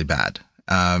just been really bad.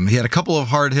 He had a couple of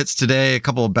hard hits today, a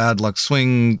couple of bad luck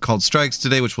swing called strikes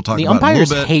today, which we'll talk about in a little bit.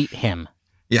 The umpires hate him.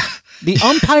 Yeah. The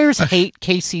umpires hate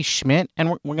Casey Schmidt, and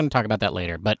we're going to talk about that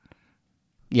later, but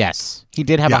yes, he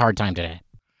did have a hard time today.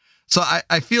 So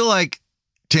I feel like,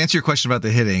 to answer your question about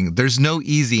the hitting, there's no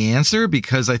easy answer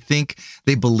because I think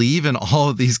they believe in all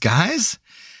of these guys.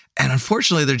 And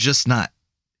unfortunately, they're just not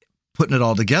putting it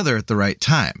all together at the right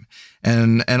time.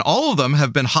 And all of them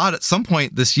have been hot at some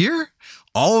point this year.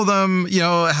 All of them,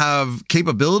 have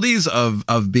capabilities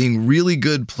of being really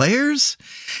good players.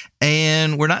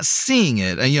 And we're not seeing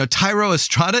it. And, Thairo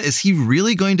Estrada, is he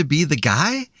really going to be the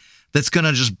guy that's going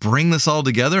to just bring this all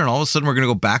together, and all of a sudden we're going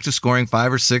to go back to scoring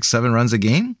 5 or 6, 7 runs a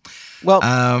game? Well,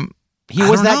 he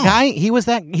was that guy. He was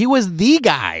the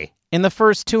guy in the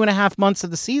first 2.5 months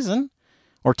of the season,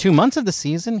 or 2 months of the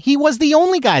season. He was the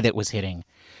only guy that was hitting,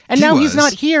 and now he's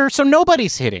not here, so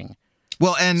nobody's hitting.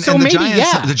 Well, and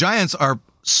the Giants are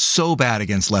so bad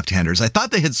against left-handers. I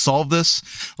thought they had solved this,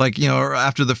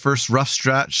 after the first rough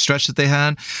stretch that they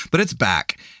had, but it's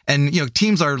back. And,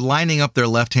 teams are lining up their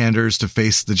left-handers to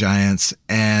face the Giants.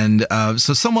 And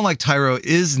so someone like Thairo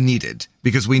is needed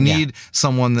because we need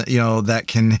someone that, that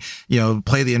can,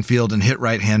 play the infield and hit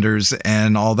right-handers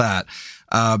and all that.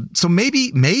 So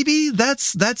maybe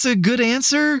that's a good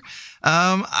answer.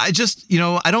 I just,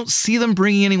 I don't see them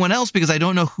bringing anyone else because I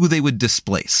don't know who they would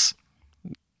displace.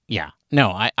 Yeah.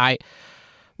 No,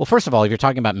 well, first of all, if you're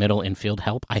talking about middle infield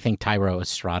help, I think Thairo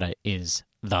Estrada is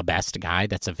the best guy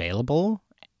that's available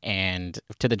and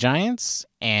to the Giants,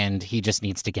 and he just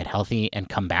needs to get healthy and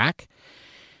come back.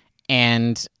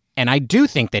 And I do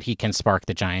think that he can spark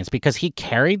the Giants because he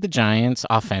carried the Giants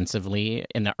offensively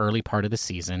in the early part of the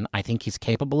season. I think he's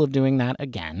capable of doing that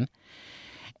again.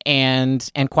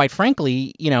 And quite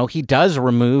frankly, he does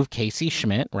remove Casey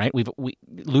Schmidt, right?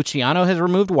 Luciano has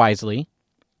removed Wisely.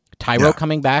 Thairo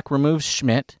coming back removes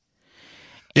Schmidt.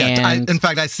 Yeah, in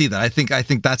fact, I see that. I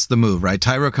think that's the move, right?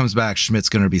 Thairo comes back, Schmidt's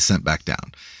going to be sent back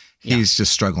down. He's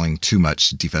just struggling too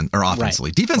much offensively.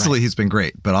 Right. Defensively, he's been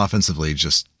great, but offensively,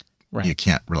 just you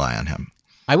can't rely on him.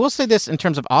 I will say this in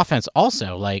terms of offense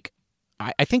also.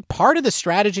 I think part of the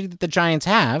strategy that the Giants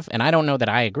have, and I don't know that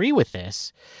I agree with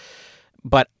this,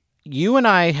 but you and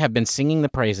I have been singing the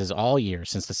praises all year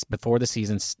before the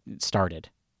season started.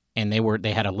 And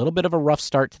they had a little bit of a rough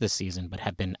start to the season, but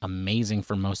have been amazing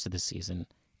for most of the season,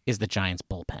 is the Giants'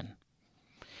 bullpen.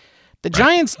 The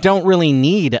Giants don't really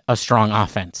need a strong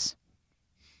offense,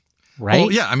 right?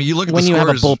 Well, yeah. I mean, you look at when the you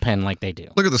scores. have a bullpen like they do.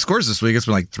 Look at the scores this week. It's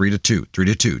been like 3-2,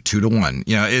 3-2, 2-1.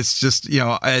 You know, it's just, you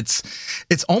know, it's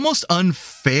almost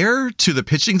unfair to the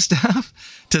pitching staff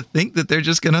to think that they're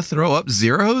just going to throw up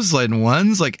zeros and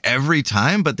ones like every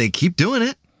time, but they keep doing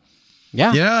it.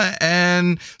 Yeah. Yeah.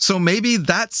 And so maybe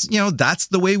that's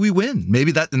the way we win.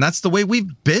 Maybe that's the way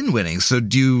we've been winning. So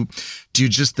do you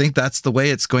just think that's the way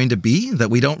it's going to be, that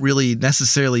we don't really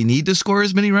necessarily need to score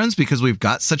as many runs because we've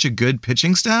got such a good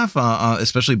pitching staff,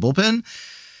 especially bullpen?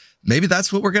 Maybe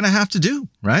that's what we're going to have to do,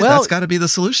 right? Well, that's got to be the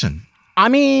solution. I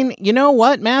mean, you know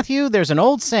what, Matthew? There's an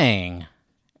old saying,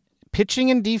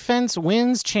 pitching and defense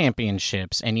wins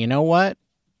championships. And you know what?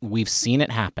 We've seen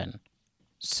it happen.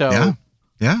 So,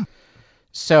 yeah.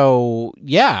 So,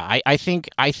 yeah, I think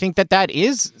that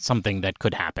is something that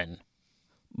could happen.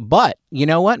 But you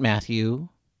know what, Matthew?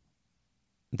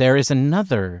 There is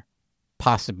another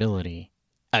possibility,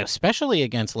 especially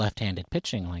against left-handed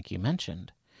pitching, like you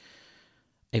mentioned.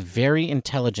 A very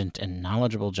intelligent and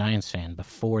knowledgeable Giants fan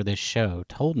before this show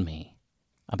told me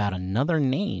about another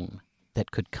name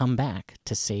that could come back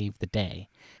to save the day.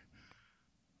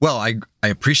 Well, I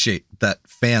appreciate that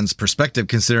fan's perspective,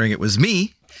 considering it was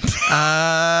me.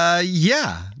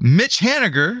 Yeah, Mitch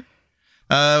Haniger.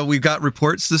 We've got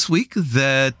reports this week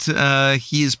that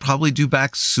he is probably due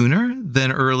back sooner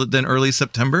than early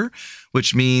September,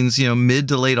 which means mid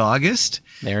to late August.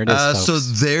 There it is. So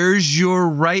there's your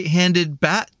right-handed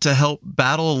bat to help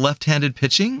battle left-handed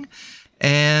pitching,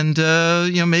 and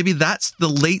maybe that's the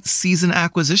late season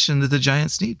acquisition that the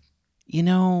Giants need.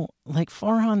 Like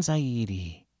Farhan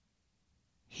Zaidi.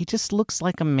 He just looks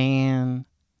like a man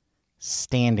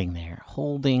standing there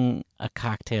holding a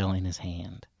cocktail in his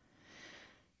hand.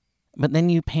 But then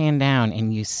you pan down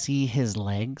and you see his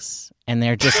legs, and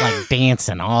they're just like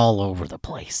dancing all over the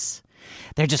place.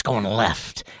 They're just going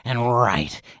left and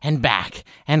right and back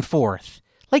and forth.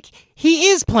 Like he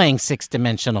is playing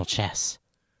six-dimensional chess.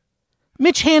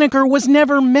 Mitch Haniger was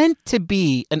never meant to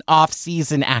be an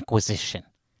off-season acquisition.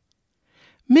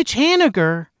 Mitch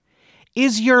Haniger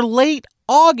is your late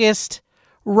August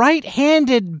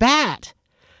right-handed bat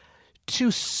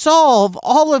to solve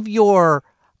all of your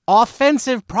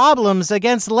offensive problems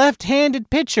against left-handed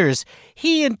pitchers.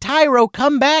 He and Tyro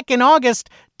come back in August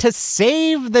to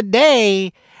save the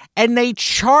day, and they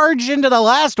charge into the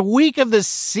last week of the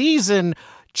season,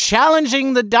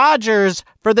 challenging the Dodgers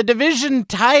for the division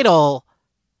title.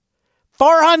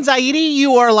 Farhan Zaidi,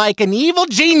 you are like an evil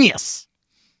genius.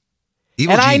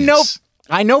 Evil genius.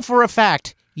 I know for a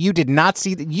fact you didn't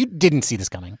see this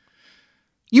coming.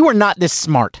 You are not this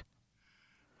smart.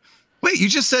 Wait, you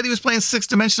just said he was playing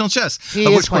six-dimensional chess. He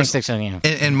is playing six-dimensional.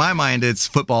 In my mind, it's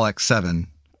football X7.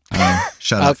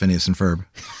 Shout out Phineas and Ferb.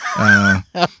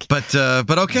 Okay.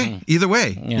 But okay, either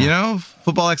way,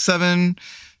 football X7,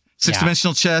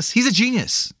 six-dimensional chess. He's a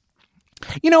genius.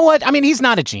 You know what? I mean, he's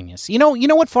not a genius. You know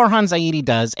what Farhan Zaidi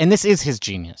does, and this is his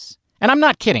genius. And I'm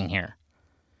not kidding here.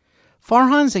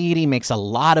 Farhan Zaidi makes a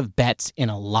lot of bets in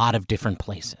a lot of different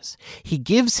places. He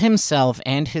gives himself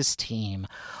and his team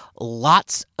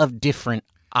lots of different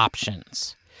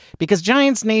options. Because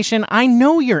Giants Nation, I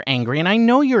know you're angry, and I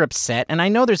know you're upset, and I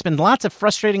know there's been lots of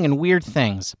frustrating and weird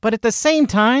things. But at the same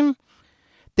time,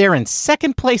 they're in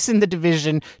second place in the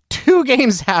division, 2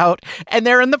 games out, and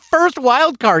they're in the first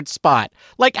wild card spot.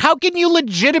 Like, how can you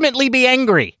legitimately be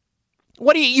angry?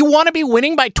 What do you want to be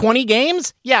winning by 20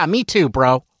 games? Yeah, me too,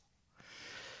 bro.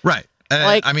 Right.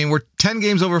 I mean, we're 10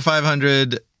 games over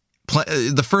 500.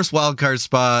 The first wild card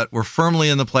spot. We're firmly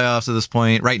in the playoffs at this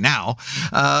point right now.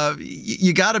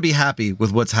 You got to be happy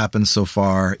with what's happened so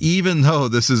far, even though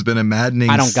this has been a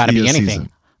maddening. I don't got to be anything.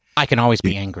 Season. I can always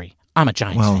be angry. I'm a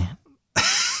Giants fan.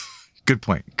 Good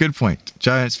point.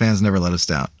 Giants fans never let us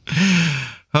down.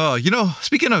 Oh,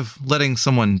 speaking of letting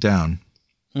someone down.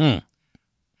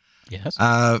 Yes.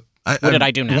 What did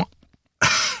I do now?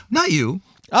 Not you.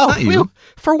 Oh, not you.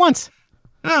 For once.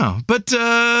 No, but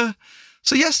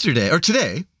so yesterday or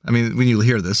today, I mean, when you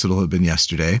hear this, it'll have been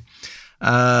yesterday.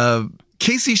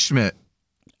 Casey Schmidt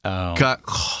got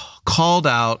called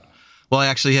out. Well, I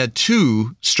actually had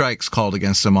 2 strikes called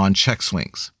against him on check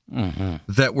swings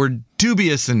that were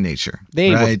dubious in nature.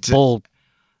 They were bull.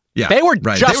 Yeah, they were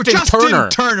right. Justin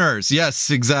Turners. Yes,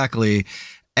 exactly.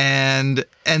 And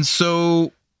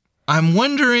so I'm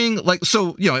wondering,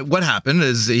 what happened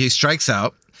is he strikes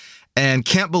out and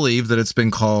can't believe that it's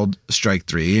been called strike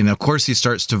 3. And of course he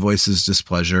starts to voice his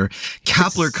displeasure.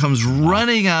 Kapler comes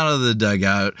running out of the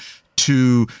dugout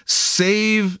to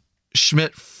save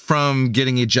Schmidt from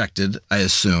getting ejected, I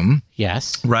assume.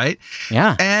 Yes. Right?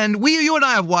 Yeah. And you and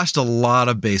I have watched a lot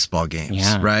of baseball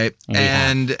games, right?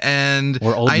 Yeah, and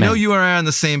we're old I know men. you and I are on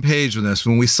the same page with this.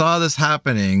 When we saw this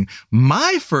happening,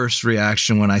 my first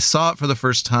reaction when I saw it for the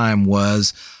first time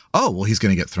was, oh, well, he's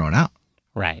going to get thrown out.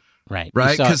 Right. Right?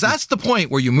 Because that's the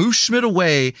point where you move Schmidt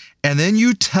away and then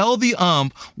you tell the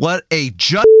ump what a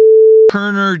just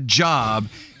Turner job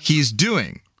he's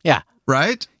doing. Yeah.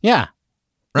 Right? Yeah.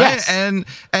 Right? Yes. And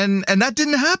that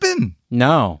didn't happen.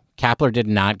 No, Kapler did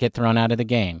not get thrown out of the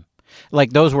game.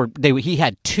 Like he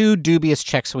had 2 dubious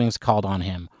check swings called on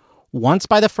him. Once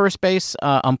by the first base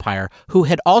umpire, who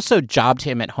had also jobbed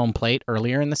him at home plate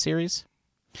earlier in the series.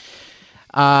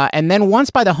 And then once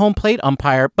by the home plate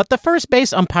umpire, but the first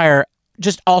base umpire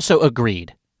just also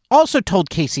agreed. Also told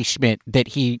Casey Schmidt that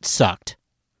he sucked.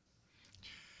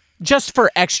 Just for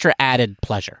extra added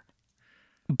pleasure.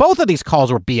 Both of these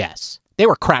calls were BS. They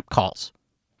were crap calls.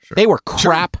 Sure. They were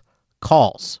crap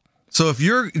calls. So if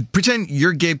pretend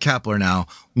you're Gabe Kapler now,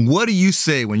 what do you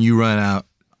say when you run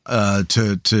out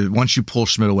to once you pull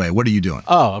Schmidt away? What are you doing?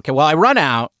 Oh, okay. Well, I run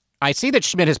out. I see that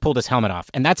Schmidt has pulled his helmet off,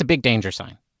 and that's a big danger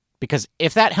sign. Because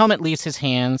if that helmet leaves his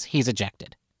hands, he's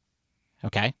ejected.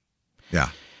 Okay? Yeah.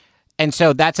 And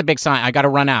so that's a big sign. I got to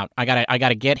run out. I got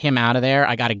to get him out of there.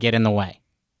 I got to get in the way.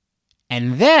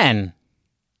 And then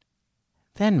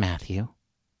Matthew,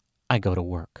 I go to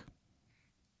work.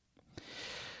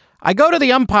 I go to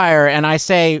the umpire and I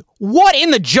say, "What in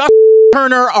the just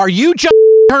Turner are you just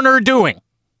Turner doing?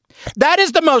 That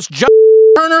is the most just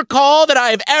Turner call that I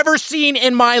have ever seen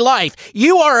in my life.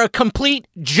 You are a complete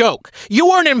joke. You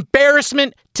are an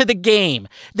embarrassment to the game.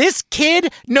 This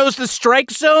kid knows the strike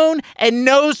zone and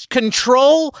knows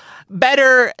control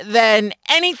better than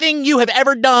anything you have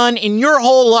ever done in your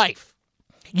whole life.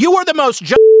 You are the most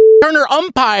just Turner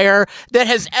umpire that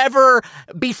has ever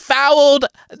befouled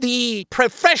the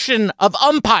profession of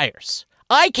umpires.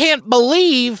 I can't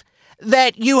believe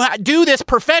that you do this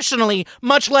professionally,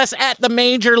 much less at the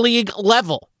major league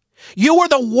level. You are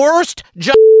the worst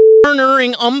just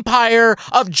Turnering umpire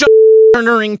of just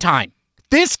Turnering time.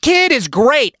 This kid is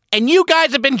great, and you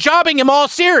guys have been jobbing him all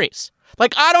series.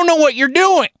 Like, I don't know what you're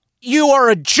doing. You are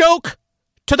a joke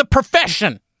to the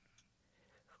profession.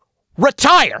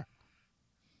 Retire.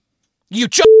 You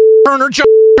just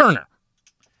Turner.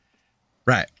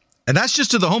 Right. And that's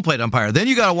just to the home plate umpire. Then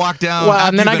you got to walk down. Well,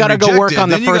 and then I got to go work on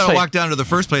the first place. Then you got to walk down to the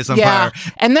first place umpire.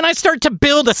 Yeah, and then I start to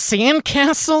build a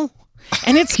sandcastle,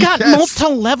 and it's got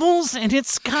multiple levels, and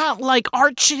it's got like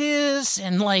arches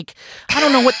and like I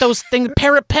don't know what those things,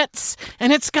 parapets,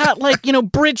 and it's got like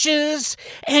bridges,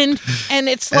 and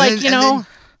it's like and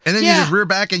then you just rear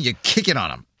back and you kick it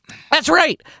on him. That's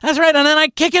right, and then I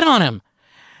kick it on him,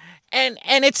 and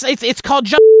it's called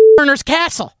Just Turner's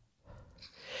Castle.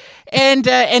 And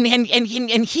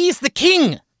he's the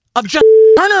king of just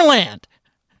Turnerland.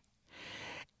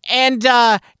 And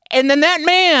then that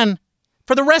man,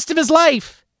 for the rest of his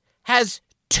life, has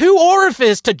 2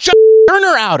 orifices to just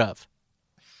Turner out of.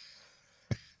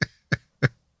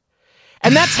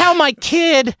 And that's how my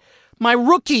kid, my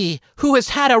rookie, who has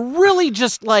had a really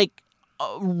just like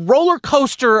a roller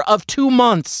coaster of 2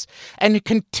 months and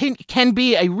can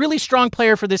be a really strong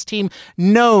player for this team,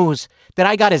 knows that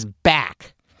I got his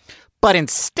back. But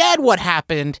instead what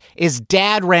happened is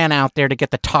Dad ran out there to get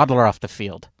the toddler off the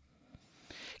field.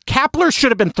 Kapler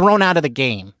should have been thrown out of the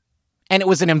game, and it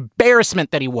was an embarrassment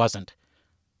that he wasn't.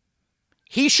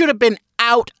 He should have been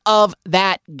out of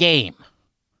that game.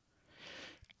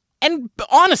 And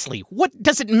honestly, what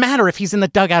does it matter if he's in the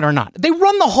dugout or not? They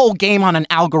run the whole game on an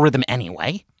algorithm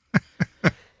anyway.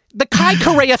 The Kai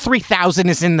Correa 3000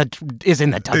 is in the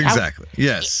dugout. Exactly.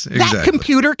 Yes. Exactly. That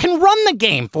computer can run the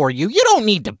game for you. You don't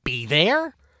need to be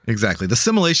there. Exactly. The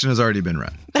simulation has already been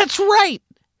run. That's right.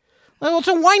 Well,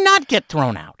 so why not get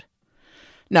thrown out?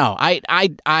 No,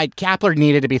 Kapler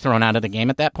needed to be thrown out of the game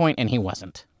at that point, and he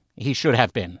wasn't. He should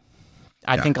have been.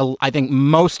 I think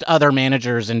most other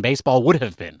managers in baseball would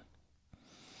have been.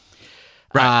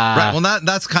 Right. Well,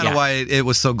 that's kind of why it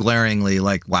was so glaringly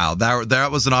like, wow,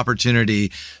 that was an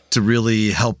opportunity to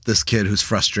really help this kid who's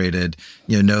frustrated,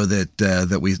 know that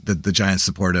the Giants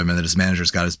support him and that his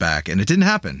manager's got his back, and it didn't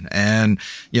happen. And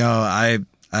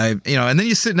and then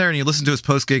you sit in there and you listen to his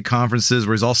post-game conferences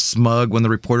where he's all smug when the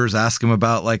reporters ask him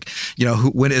about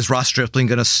when is Ross Stripling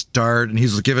going to start, and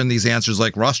he's given these answers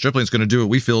like Ross Stripling's going to do what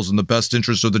we feel is in the best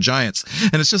interest of the Giants,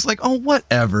 and it's just like, oh,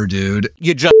 whatever, dude.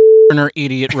 You just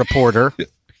idiot reporter.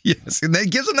 Yes, and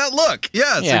that gives him that look.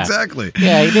 Yes, exactly.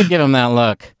 Yeah, he did give him that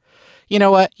look. You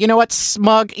know what,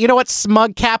 smug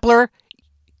Kapler?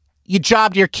 You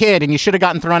jobbed your kid and you should have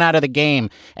gotten thrown out of the game.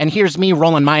 And here's me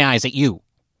rolling my eyes at you.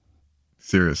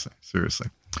 Seriously.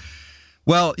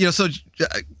 Well, so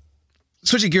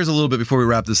switching gears a little bit before we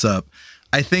wrap this up,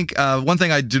 I think one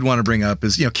thing I did want to bring up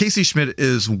is, Casey Schmidt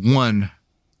is one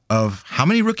of how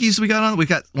many rookies we got on? We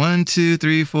got 1, 2,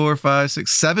 3, 4, 5,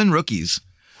 6, 7 rookies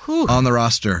on the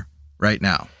roster right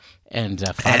now. And 5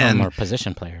 of them are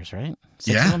position players, right?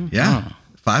 6 of them? Yeah. Oh.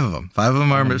 5 of them. 5 of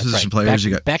them are position players.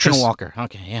 You got Beck and Walker.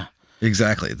 Okay, yeah.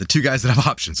 Exactly. The 2 guys that have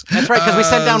options. That's right, because we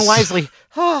sent down Wisely.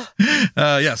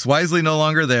 Yes, Wisely no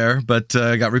longer there, but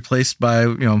got replaced by,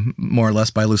 more or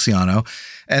less by Luciano.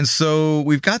 And so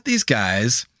we've got these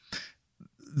guys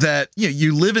that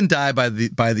you live and die by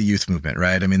the youth movement,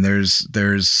 right? I mean, there's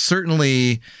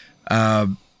certainly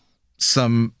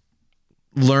some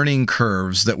learning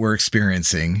curves that we're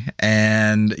experiencing,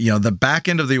 and the back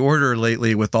end of the order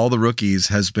lately with all the rookies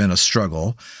has been a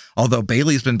struggle. Although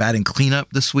Bailey's been batting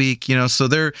cleanup this week, so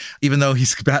they're, even though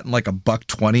he's batting like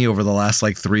 $120 over the last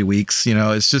 3 weeks,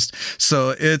 it's just, so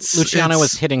it's Luciano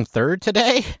was hitting third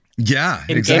today. Yeah,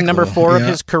 in game number 4 of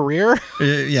his career.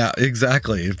 Yeah,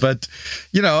 exactly. But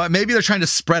maybe they're trying to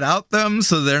spread out them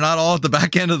so they're not all at the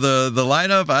back end of the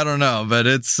lineup. I don't know, but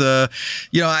it's so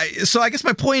I guess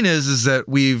my point is that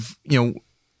we're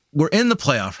in the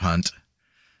playoff hunt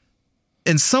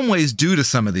in some ways due to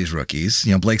some of these rookies.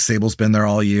 Blake Sable's been there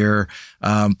all year,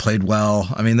 played well.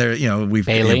 I mean,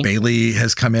 Bailey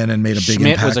has come in and made a big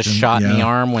Schmidt impact. Was a shot in the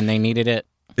arm when they needed it.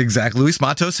 Exactly. Luis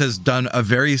Matos has done a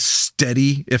very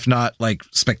steady, if not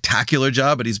spectacular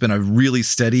job, but he's been a really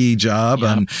steady job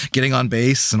on getting on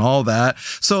base and all that.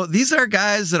 So these are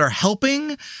guys that are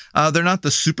helping. They're not the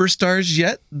superstars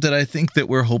yet that I think that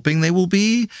we're hoping they will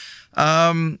be.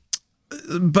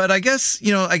 But I guess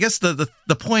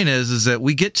the point is that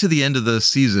we get to the end of the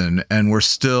season and we're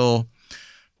still,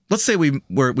 let's say we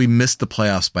missed the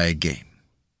playoffs by a game.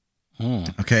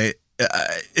 Okay.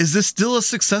 Is this still a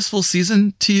successful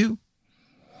season to you?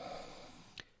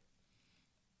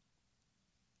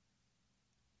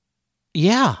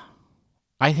 Yeah,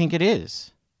 I think it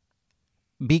is.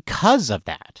 Because of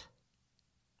that.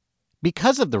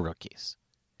 Because of the rookies.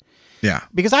 Yeah.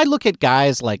 Because I look at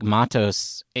guys like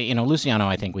Matos, Luciano,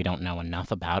 I think we don't know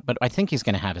enough about, but I think he's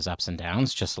going to have his ups and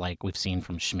downs, just like we've seen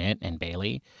from Schmidt and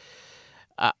Bailey.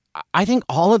 I think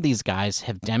all of these guys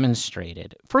have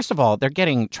demonstrated, first of all, they're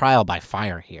getting trial by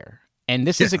fire here. And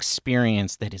this is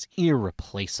experience that is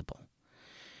irreplaceable.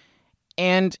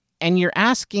 And you're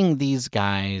asking these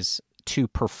guys to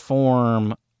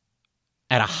perform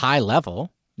at a high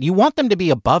level. You want them to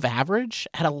be above average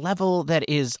at a level that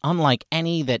is unlike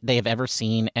any that they have ever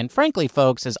seen. And frankly,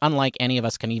 folks, is unlike any of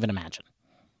us can even imagine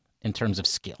in terms of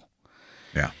skill.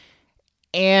 Yeah.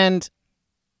 And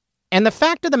the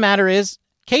fact of the matter is,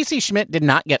 Casey Schmidt did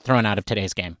not get thrown out of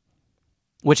today's game,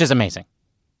 which is amazing.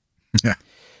 Yeah.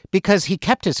 Because he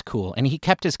kept his cool and he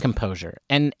kept his composure.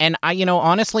 And I,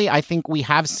 honestly, I think we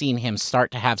have seen him start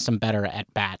to have some better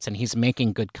at bats and he's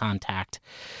making good contact.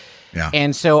 Yeah.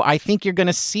 And so I think you're going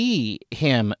to see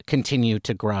him continue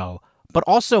to grow. But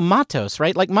also Matos,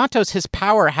 right? Like Matos, his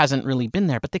power hasn't really been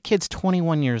there, but the kid's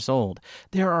 21 years old.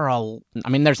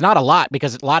 There's not a lot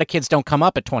because a lot of kids don't come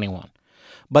up at 21.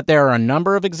 But there are a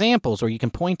number of examples where you can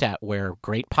point at where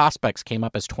great prospects came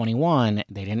up as 21.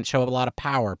 They didn't show a lot of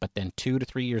power, but then 2 to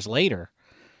 3 years later,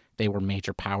 they were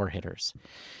major power hitters.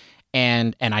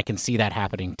 And I can see that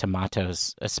happening to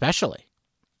Matos especially,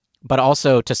 but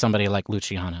also to somebody like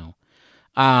Luciano.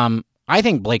 I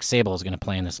think Blake Sable is going to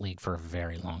play in this league for a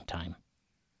very long time.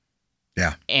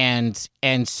 Yeah. And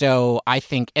so I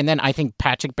think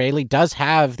Patrick Bailey does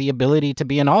have the ability to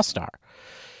be an all-star.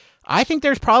 I think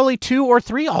there's probably 2 or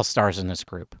 3 all-stars in this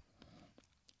group.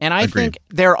 And I think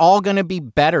they're all going to be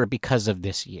better because of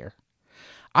this year.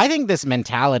 I think this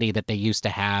mentality that they used to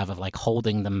have of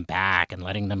holding them back and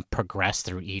letting them progress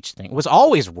through each thing was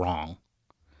always wrong.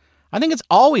 I think it's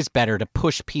always better to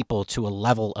push people to a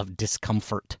level of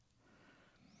discomfort.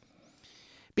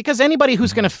 Because anybody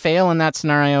who's going to fail in that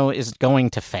scenario is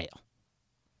going to fail.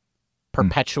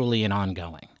 Perpetually and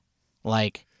ongoing.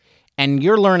 And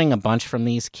you're learning a bunch from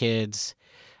these kids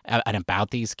and about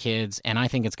these kids, and I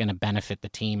think it's going to benefit the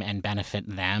team and benefit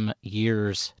them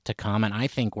years to come. And I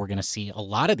think we're going to see a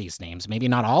lot of these names, maybe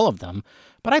not all of them,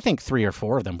 but I think 3 or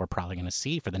 4 of them we're probably going to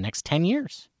see for the next 10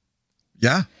 years.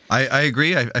 Yeah, I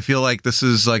agree. I feel like this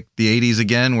is like the 80s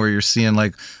again, where you're seeing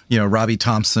Robbie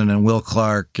Thompson and Will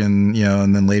Clark and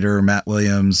then later Matt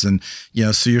Williams. And,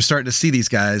 so you're starting to see these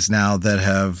guys now that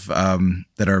have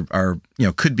that are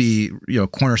could be,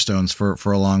 cornerstones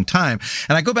for a long time.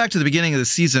 And I go back to the beginning of the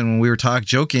season when we were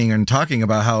joking and talking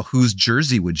about whose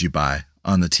jersey would you buy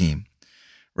on the team?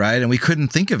 right? And we couldn't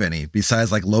think of any besides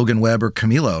like Logan Webb or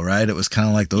Camilo, right? It was kind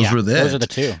of like those were those are the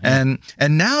two. And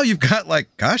now you've got like,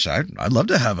 gosh, I'd love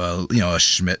to have a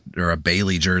Schmidt or a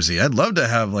Bailey jersey. I'd love to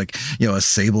have like, a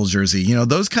Sable jersey.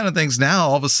 Those kind of things. Now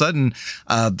all of a sudden,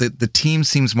 the team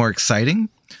seems more exciting.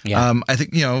 Yeah. I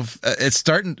think,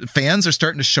 fans are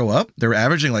starting to show up. They're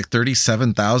averaging like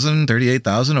 37,000,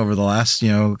 38,000 over the last,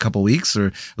 couple weeks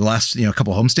or the last,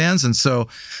 couple homestands. And so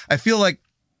I feel like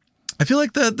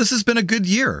that this has been a good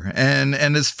year, and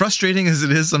as frustrating as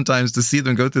it is sometimes to see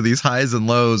them go through these highs and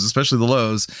lows, especially the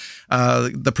lows,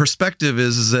 the perspective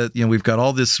is that, we've got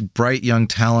all this bright young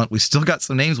talent. We still got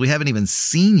some names we haven't even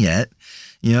seen yet,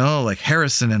 like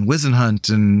Harrison and Wisenhunt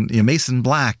and Mason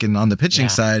Black and on the pitching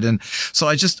side. And so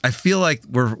I feel like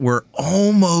we're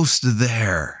almost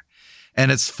there. And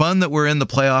it's fun that we're in the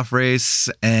playoff race,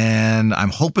 and I'm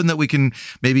hoping that we can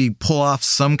maybe pull off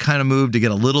some kind of move to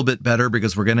get a little bit better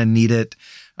because we're going to need it.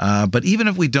 But even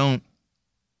if we don't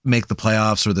make the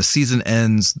playoffs or the season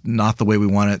ends not the way we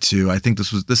want it to, I think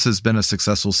this has been a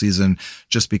successful season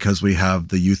just because we have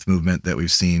the youth movement that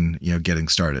we've seen, getting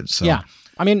started. So yeah,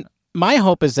 I mean, my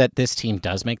hope is that this team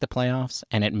does make the playoffs,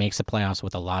 and it makes the playoffs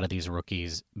with a lot of these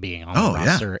rookies being on the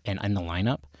roster and in the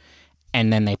lineup.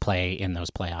 And then they play in those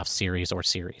playoff series,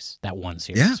 that one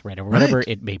series, right? Or whatever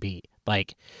it may be.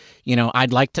 Like,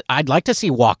 I'd like to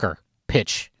see Walker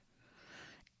pitch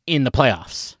in the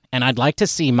playoffs. And I'd like to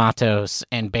see Matos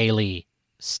and Bailey,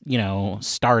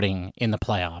 starting in the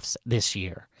playoffs this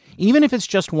year. Even if it's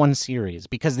just one series,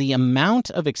 because the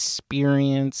amount of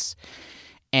experience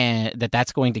and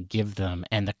that's going to give them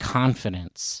and the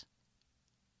confidence,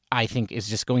 I think, is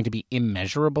just going to be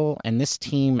immeasurable. And this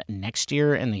team next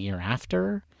year and the year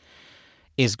after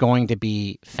is going to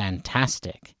be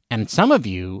fantastic. And some of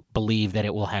you believe that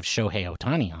it will have Shohei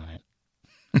Ohtani on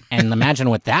it. And imagine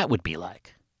what that would be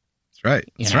like. That's right.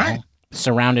 That's right.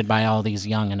 Surrounded by all these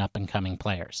young and up-and-coming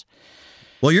players.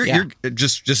 Well, you're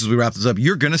just as we wrap this up,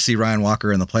 you're going to see Ryan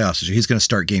Walker in the playoffs. He's going to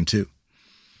start game 2.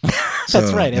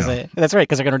 That's right. That's right,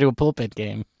 because they're going to do a pulpit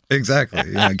game. Exactly.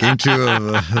 Yeah, game 2 of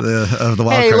the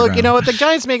wild Hey, card look, round. if the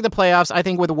Giants make the playoffs, I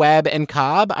think with Webb and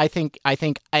Cobb, I think,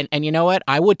 and you know what?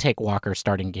 I would take Walker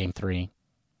starting game 3,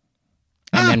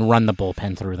 and then run the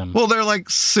bullpen through them. Well, they're like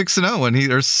 6-0 when he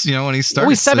starts.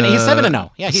 He's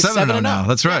 7-0. Yeah, he's 7-0 now.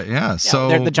 That's right. Yeah.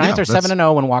 So the Giants are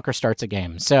 7-0 when Walker starts a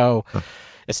game. So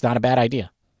it's not a bad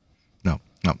idea. No.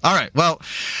 All right. Well,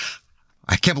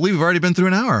 I can't believe we've already been through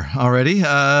an hour already.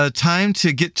 Time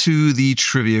to get to the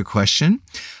trivia question.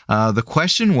 The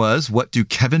question was, what do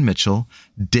Kevin Mitchell,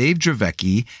 Dave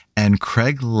Dravecky, and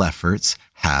Craig Lefferts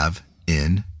have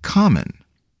in common?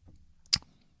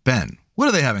 Ben, what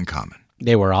do they have in common?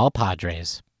 They were all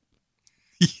Padres.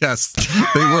 Yes,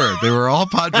 they were. They were all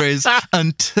Padres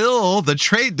until the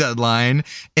trade deadline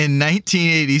in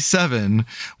 1987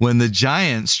 when the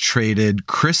Giants traded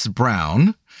Chris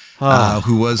Brown,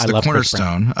 who was the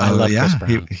cornerstone. Chris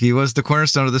Brown. He was the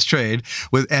cornerstone of this trade,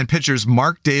 and pitchers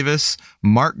Mark Davis,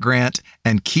 Mark Grant,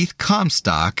 and Keith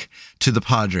Comstock to the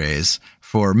Padres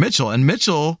for Mitchell. And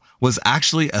Mitchell was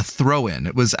actually a throw-in.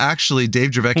 It was actually Dave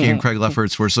Dravecky and Craig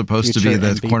Lefferts were supposed to be the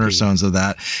MVP. Cornerstones of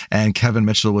that. And Kevin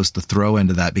Mitchell was the throw-in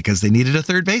to that because they needed a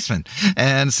third baseman.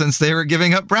 And since they were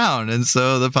giving up Brown, and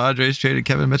so the Padres traded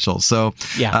Kevin Mitchell. So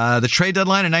the trade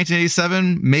deadline in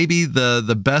 1987, maybe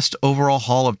the best overall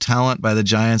haul of talent by the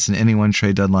Giants in any one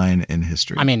trade deadline in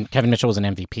history. I mean, Kevin Mitchell was an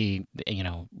MVP,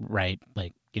 right?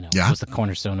 Like, was the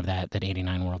cornerstone of that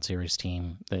 89 World Series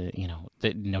team.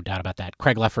 No doubt about that.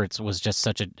 Craig Lefferts was just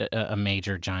such a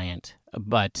major Giant.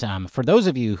 But for those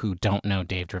of you who don't know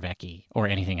Dave Dravecky or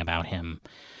anything about him,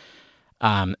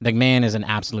 the man is an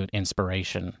absolute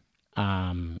inspiration.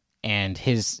 And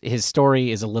his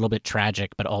story is a little bit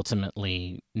tragic, but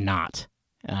ultimately not.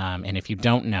 And if you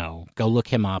don't know, go look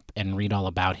him up and read all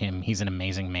about him. He's an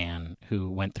amazing man who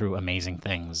went through amazing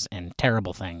things and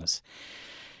terrible things.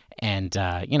 And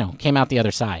came out the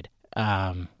other side,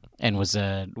 and was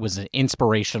an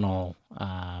inspirational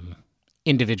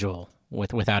individual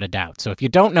without a doubt. So if you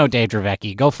don't know Dave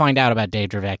Dravecky, go find out about Dave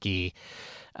Dravecky.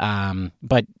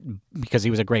 But because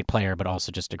he was a great player, but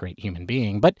also just a great human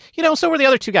being. But so were the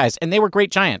other two guys, and they were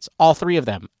great Giants, all three of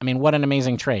them. I mean, what an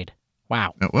amazing trade!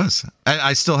 Wow. It was.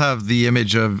 I still have the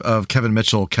image of Kevin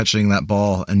Mitchell catching that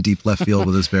ball in deep left field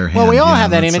with his bare hand. Well, we all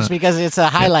have that image because it's a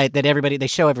highlight that they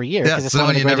show every year. Yeah, it's one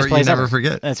of the greatest plays you never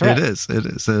forget. That's right. It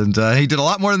is. And he did a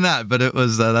lot more than that, but it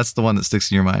was that's the one that sticks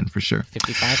in your mind for sure.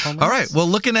 55 home runs. All right. Well,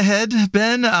 looking ahead,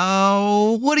 Ben,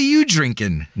 what are you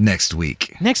drinking next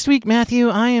week? Next week, Matthew,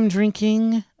 I am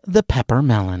drinking the pepper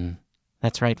melon.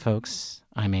 That's right, folks.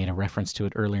 I made a reference to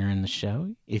it earlier in the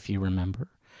show, if you remember.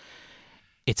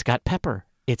 It's got pepper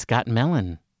It's got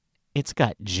melon. It's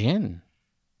got gin.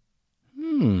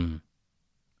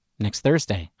 Next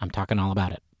Thursday, I'm talking all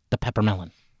about it. The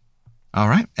peppermelon. All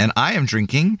right. And I am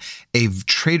drinking a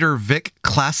Trader Vic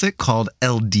classic called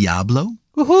El Diablo.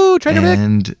 Woohoo, Trader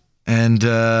Vic. And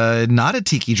not a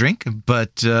tiki drink,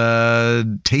 but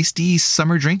tasty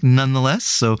summer drink nonetheless.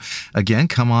 So again,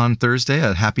 come on Thursday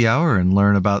at happy hour and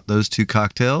learn about those two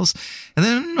cocktails. And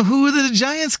then who the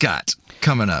Giants got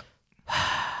coming up?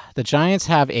 The Giants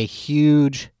have a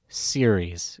huge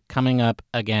series coming up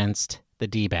against the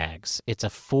D-Bags. It's a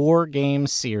 4-game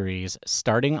series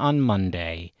starting on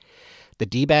Monday. The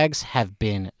D-Bags have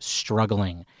been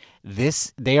struggling.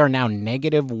 They are now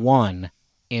 -1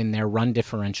 in their run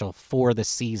differential for the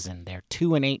season. They're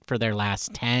 2-8 for their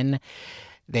last 10.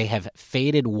 They have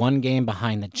faded 1 game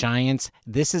behind the Giants.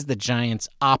 This is the Giants'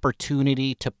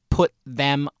 opportunity to put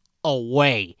them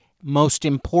away. Most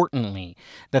importantly,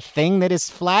 the thing that is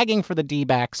flagging for the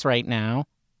D-Bags right now,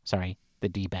 the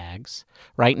D-Bags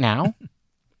right now,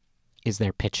 is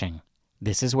their pitching.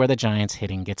 This is where the Giants'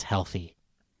 hitting gets healthy.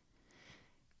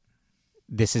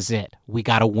 This is it. We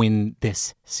got to win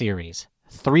this series.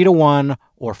 3-1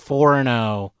 or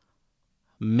 4-0.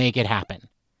 Make it happen.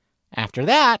 After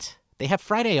that, they have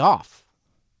Friday off.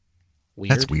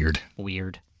 Weird. That's weird.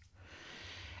 Weird.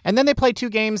 And then they play 2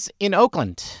 games in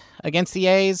Oakland against the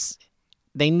A's.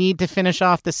 They need to finish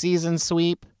off the season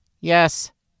sweep.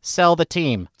 Yes, sell the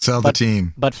team. The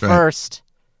team. But first,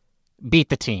 beat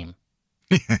the team.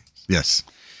 Yes.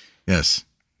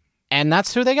 And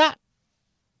that's who they got.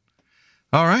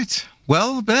 All right.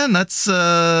 Well, Ben, that's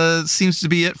seems to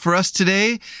be it for us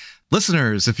today.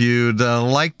 Listeners, if you'd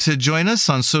like to join us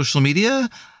on social media,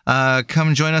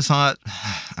 come join us on,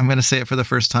 I'm going to say it for the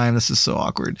first time. This is so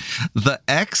awkward. The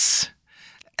X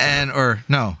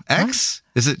X?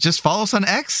 Is it just follow us on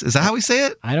X? Is that how we say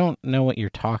it? I don't know what you're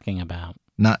talking about.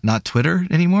 Not Twitter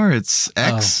anymore. It's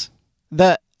X.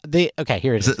 Okay,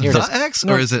 here it is. Is it the X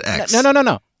or is it X?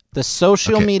 No. The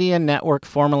social media network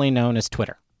formerly known as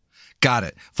Twitter. Got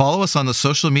it. Follow us on the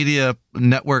social media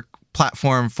network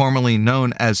platform formerly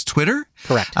known as Twitter.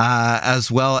 Correct.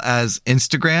 As well as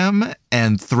Instagram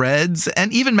and Threads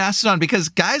and even Mastodon, because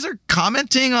guys are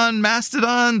commenting on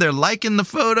Mastodon. They're liking the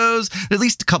photos, at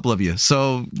least a couple of you.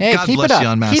 So hey, God bless you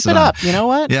on Mastodon. Keep it up. You know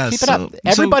what? Yeah, keep it up.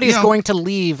 Everybody is going to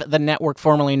leave the network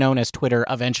formerly known as Twitter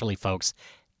eventually, folks.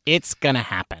 It's going to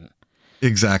happen.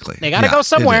 Exactly. They got to go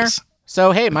somewhere.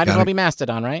 So, hey, might as well be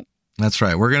Mastodon, right? That's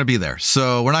right. We're going to be there.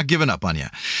 So we're not giving up on you.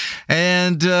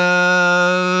 And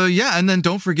and then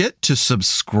don't forget to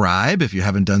subscribe if you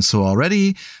haven't done so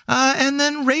already. And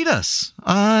then rate us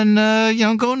on,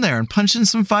 go in there and punch in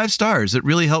some 5 stars. It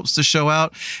really helps the show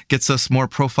out, gets us more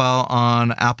profile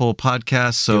on Apple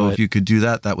Podcasts. So if you could do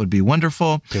that, that would be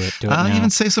wonderful. Do it now.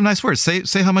 Even say some nice words.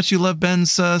 Say how much you love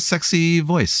Ben's sexy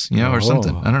voice, or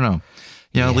something. I don't know.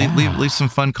 Leave some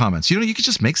fun comments. You could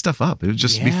just make stuff up. It would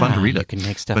just be fun to read it. You can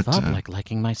make stuff up, like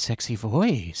liking my sexy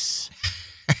voice.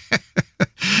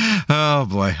 Oh,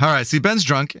 boy. All right. See, Ben's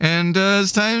drunk, and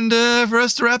it's time for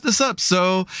us to wrap this up.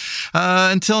 So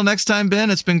until next time, Ben,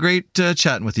 it's been great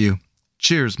chatting with you.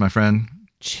 Cheers, my friend.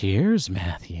 Cheers,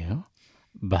 Matthew.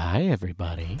 Bye,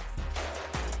 everybody.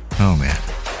 Oh, man.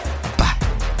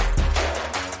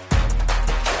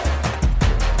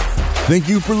 Thank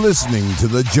you for listening to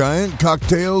the Giant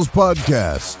Cocktails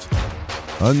Podcast.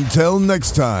 Until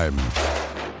next time,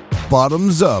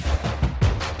 bottoms up.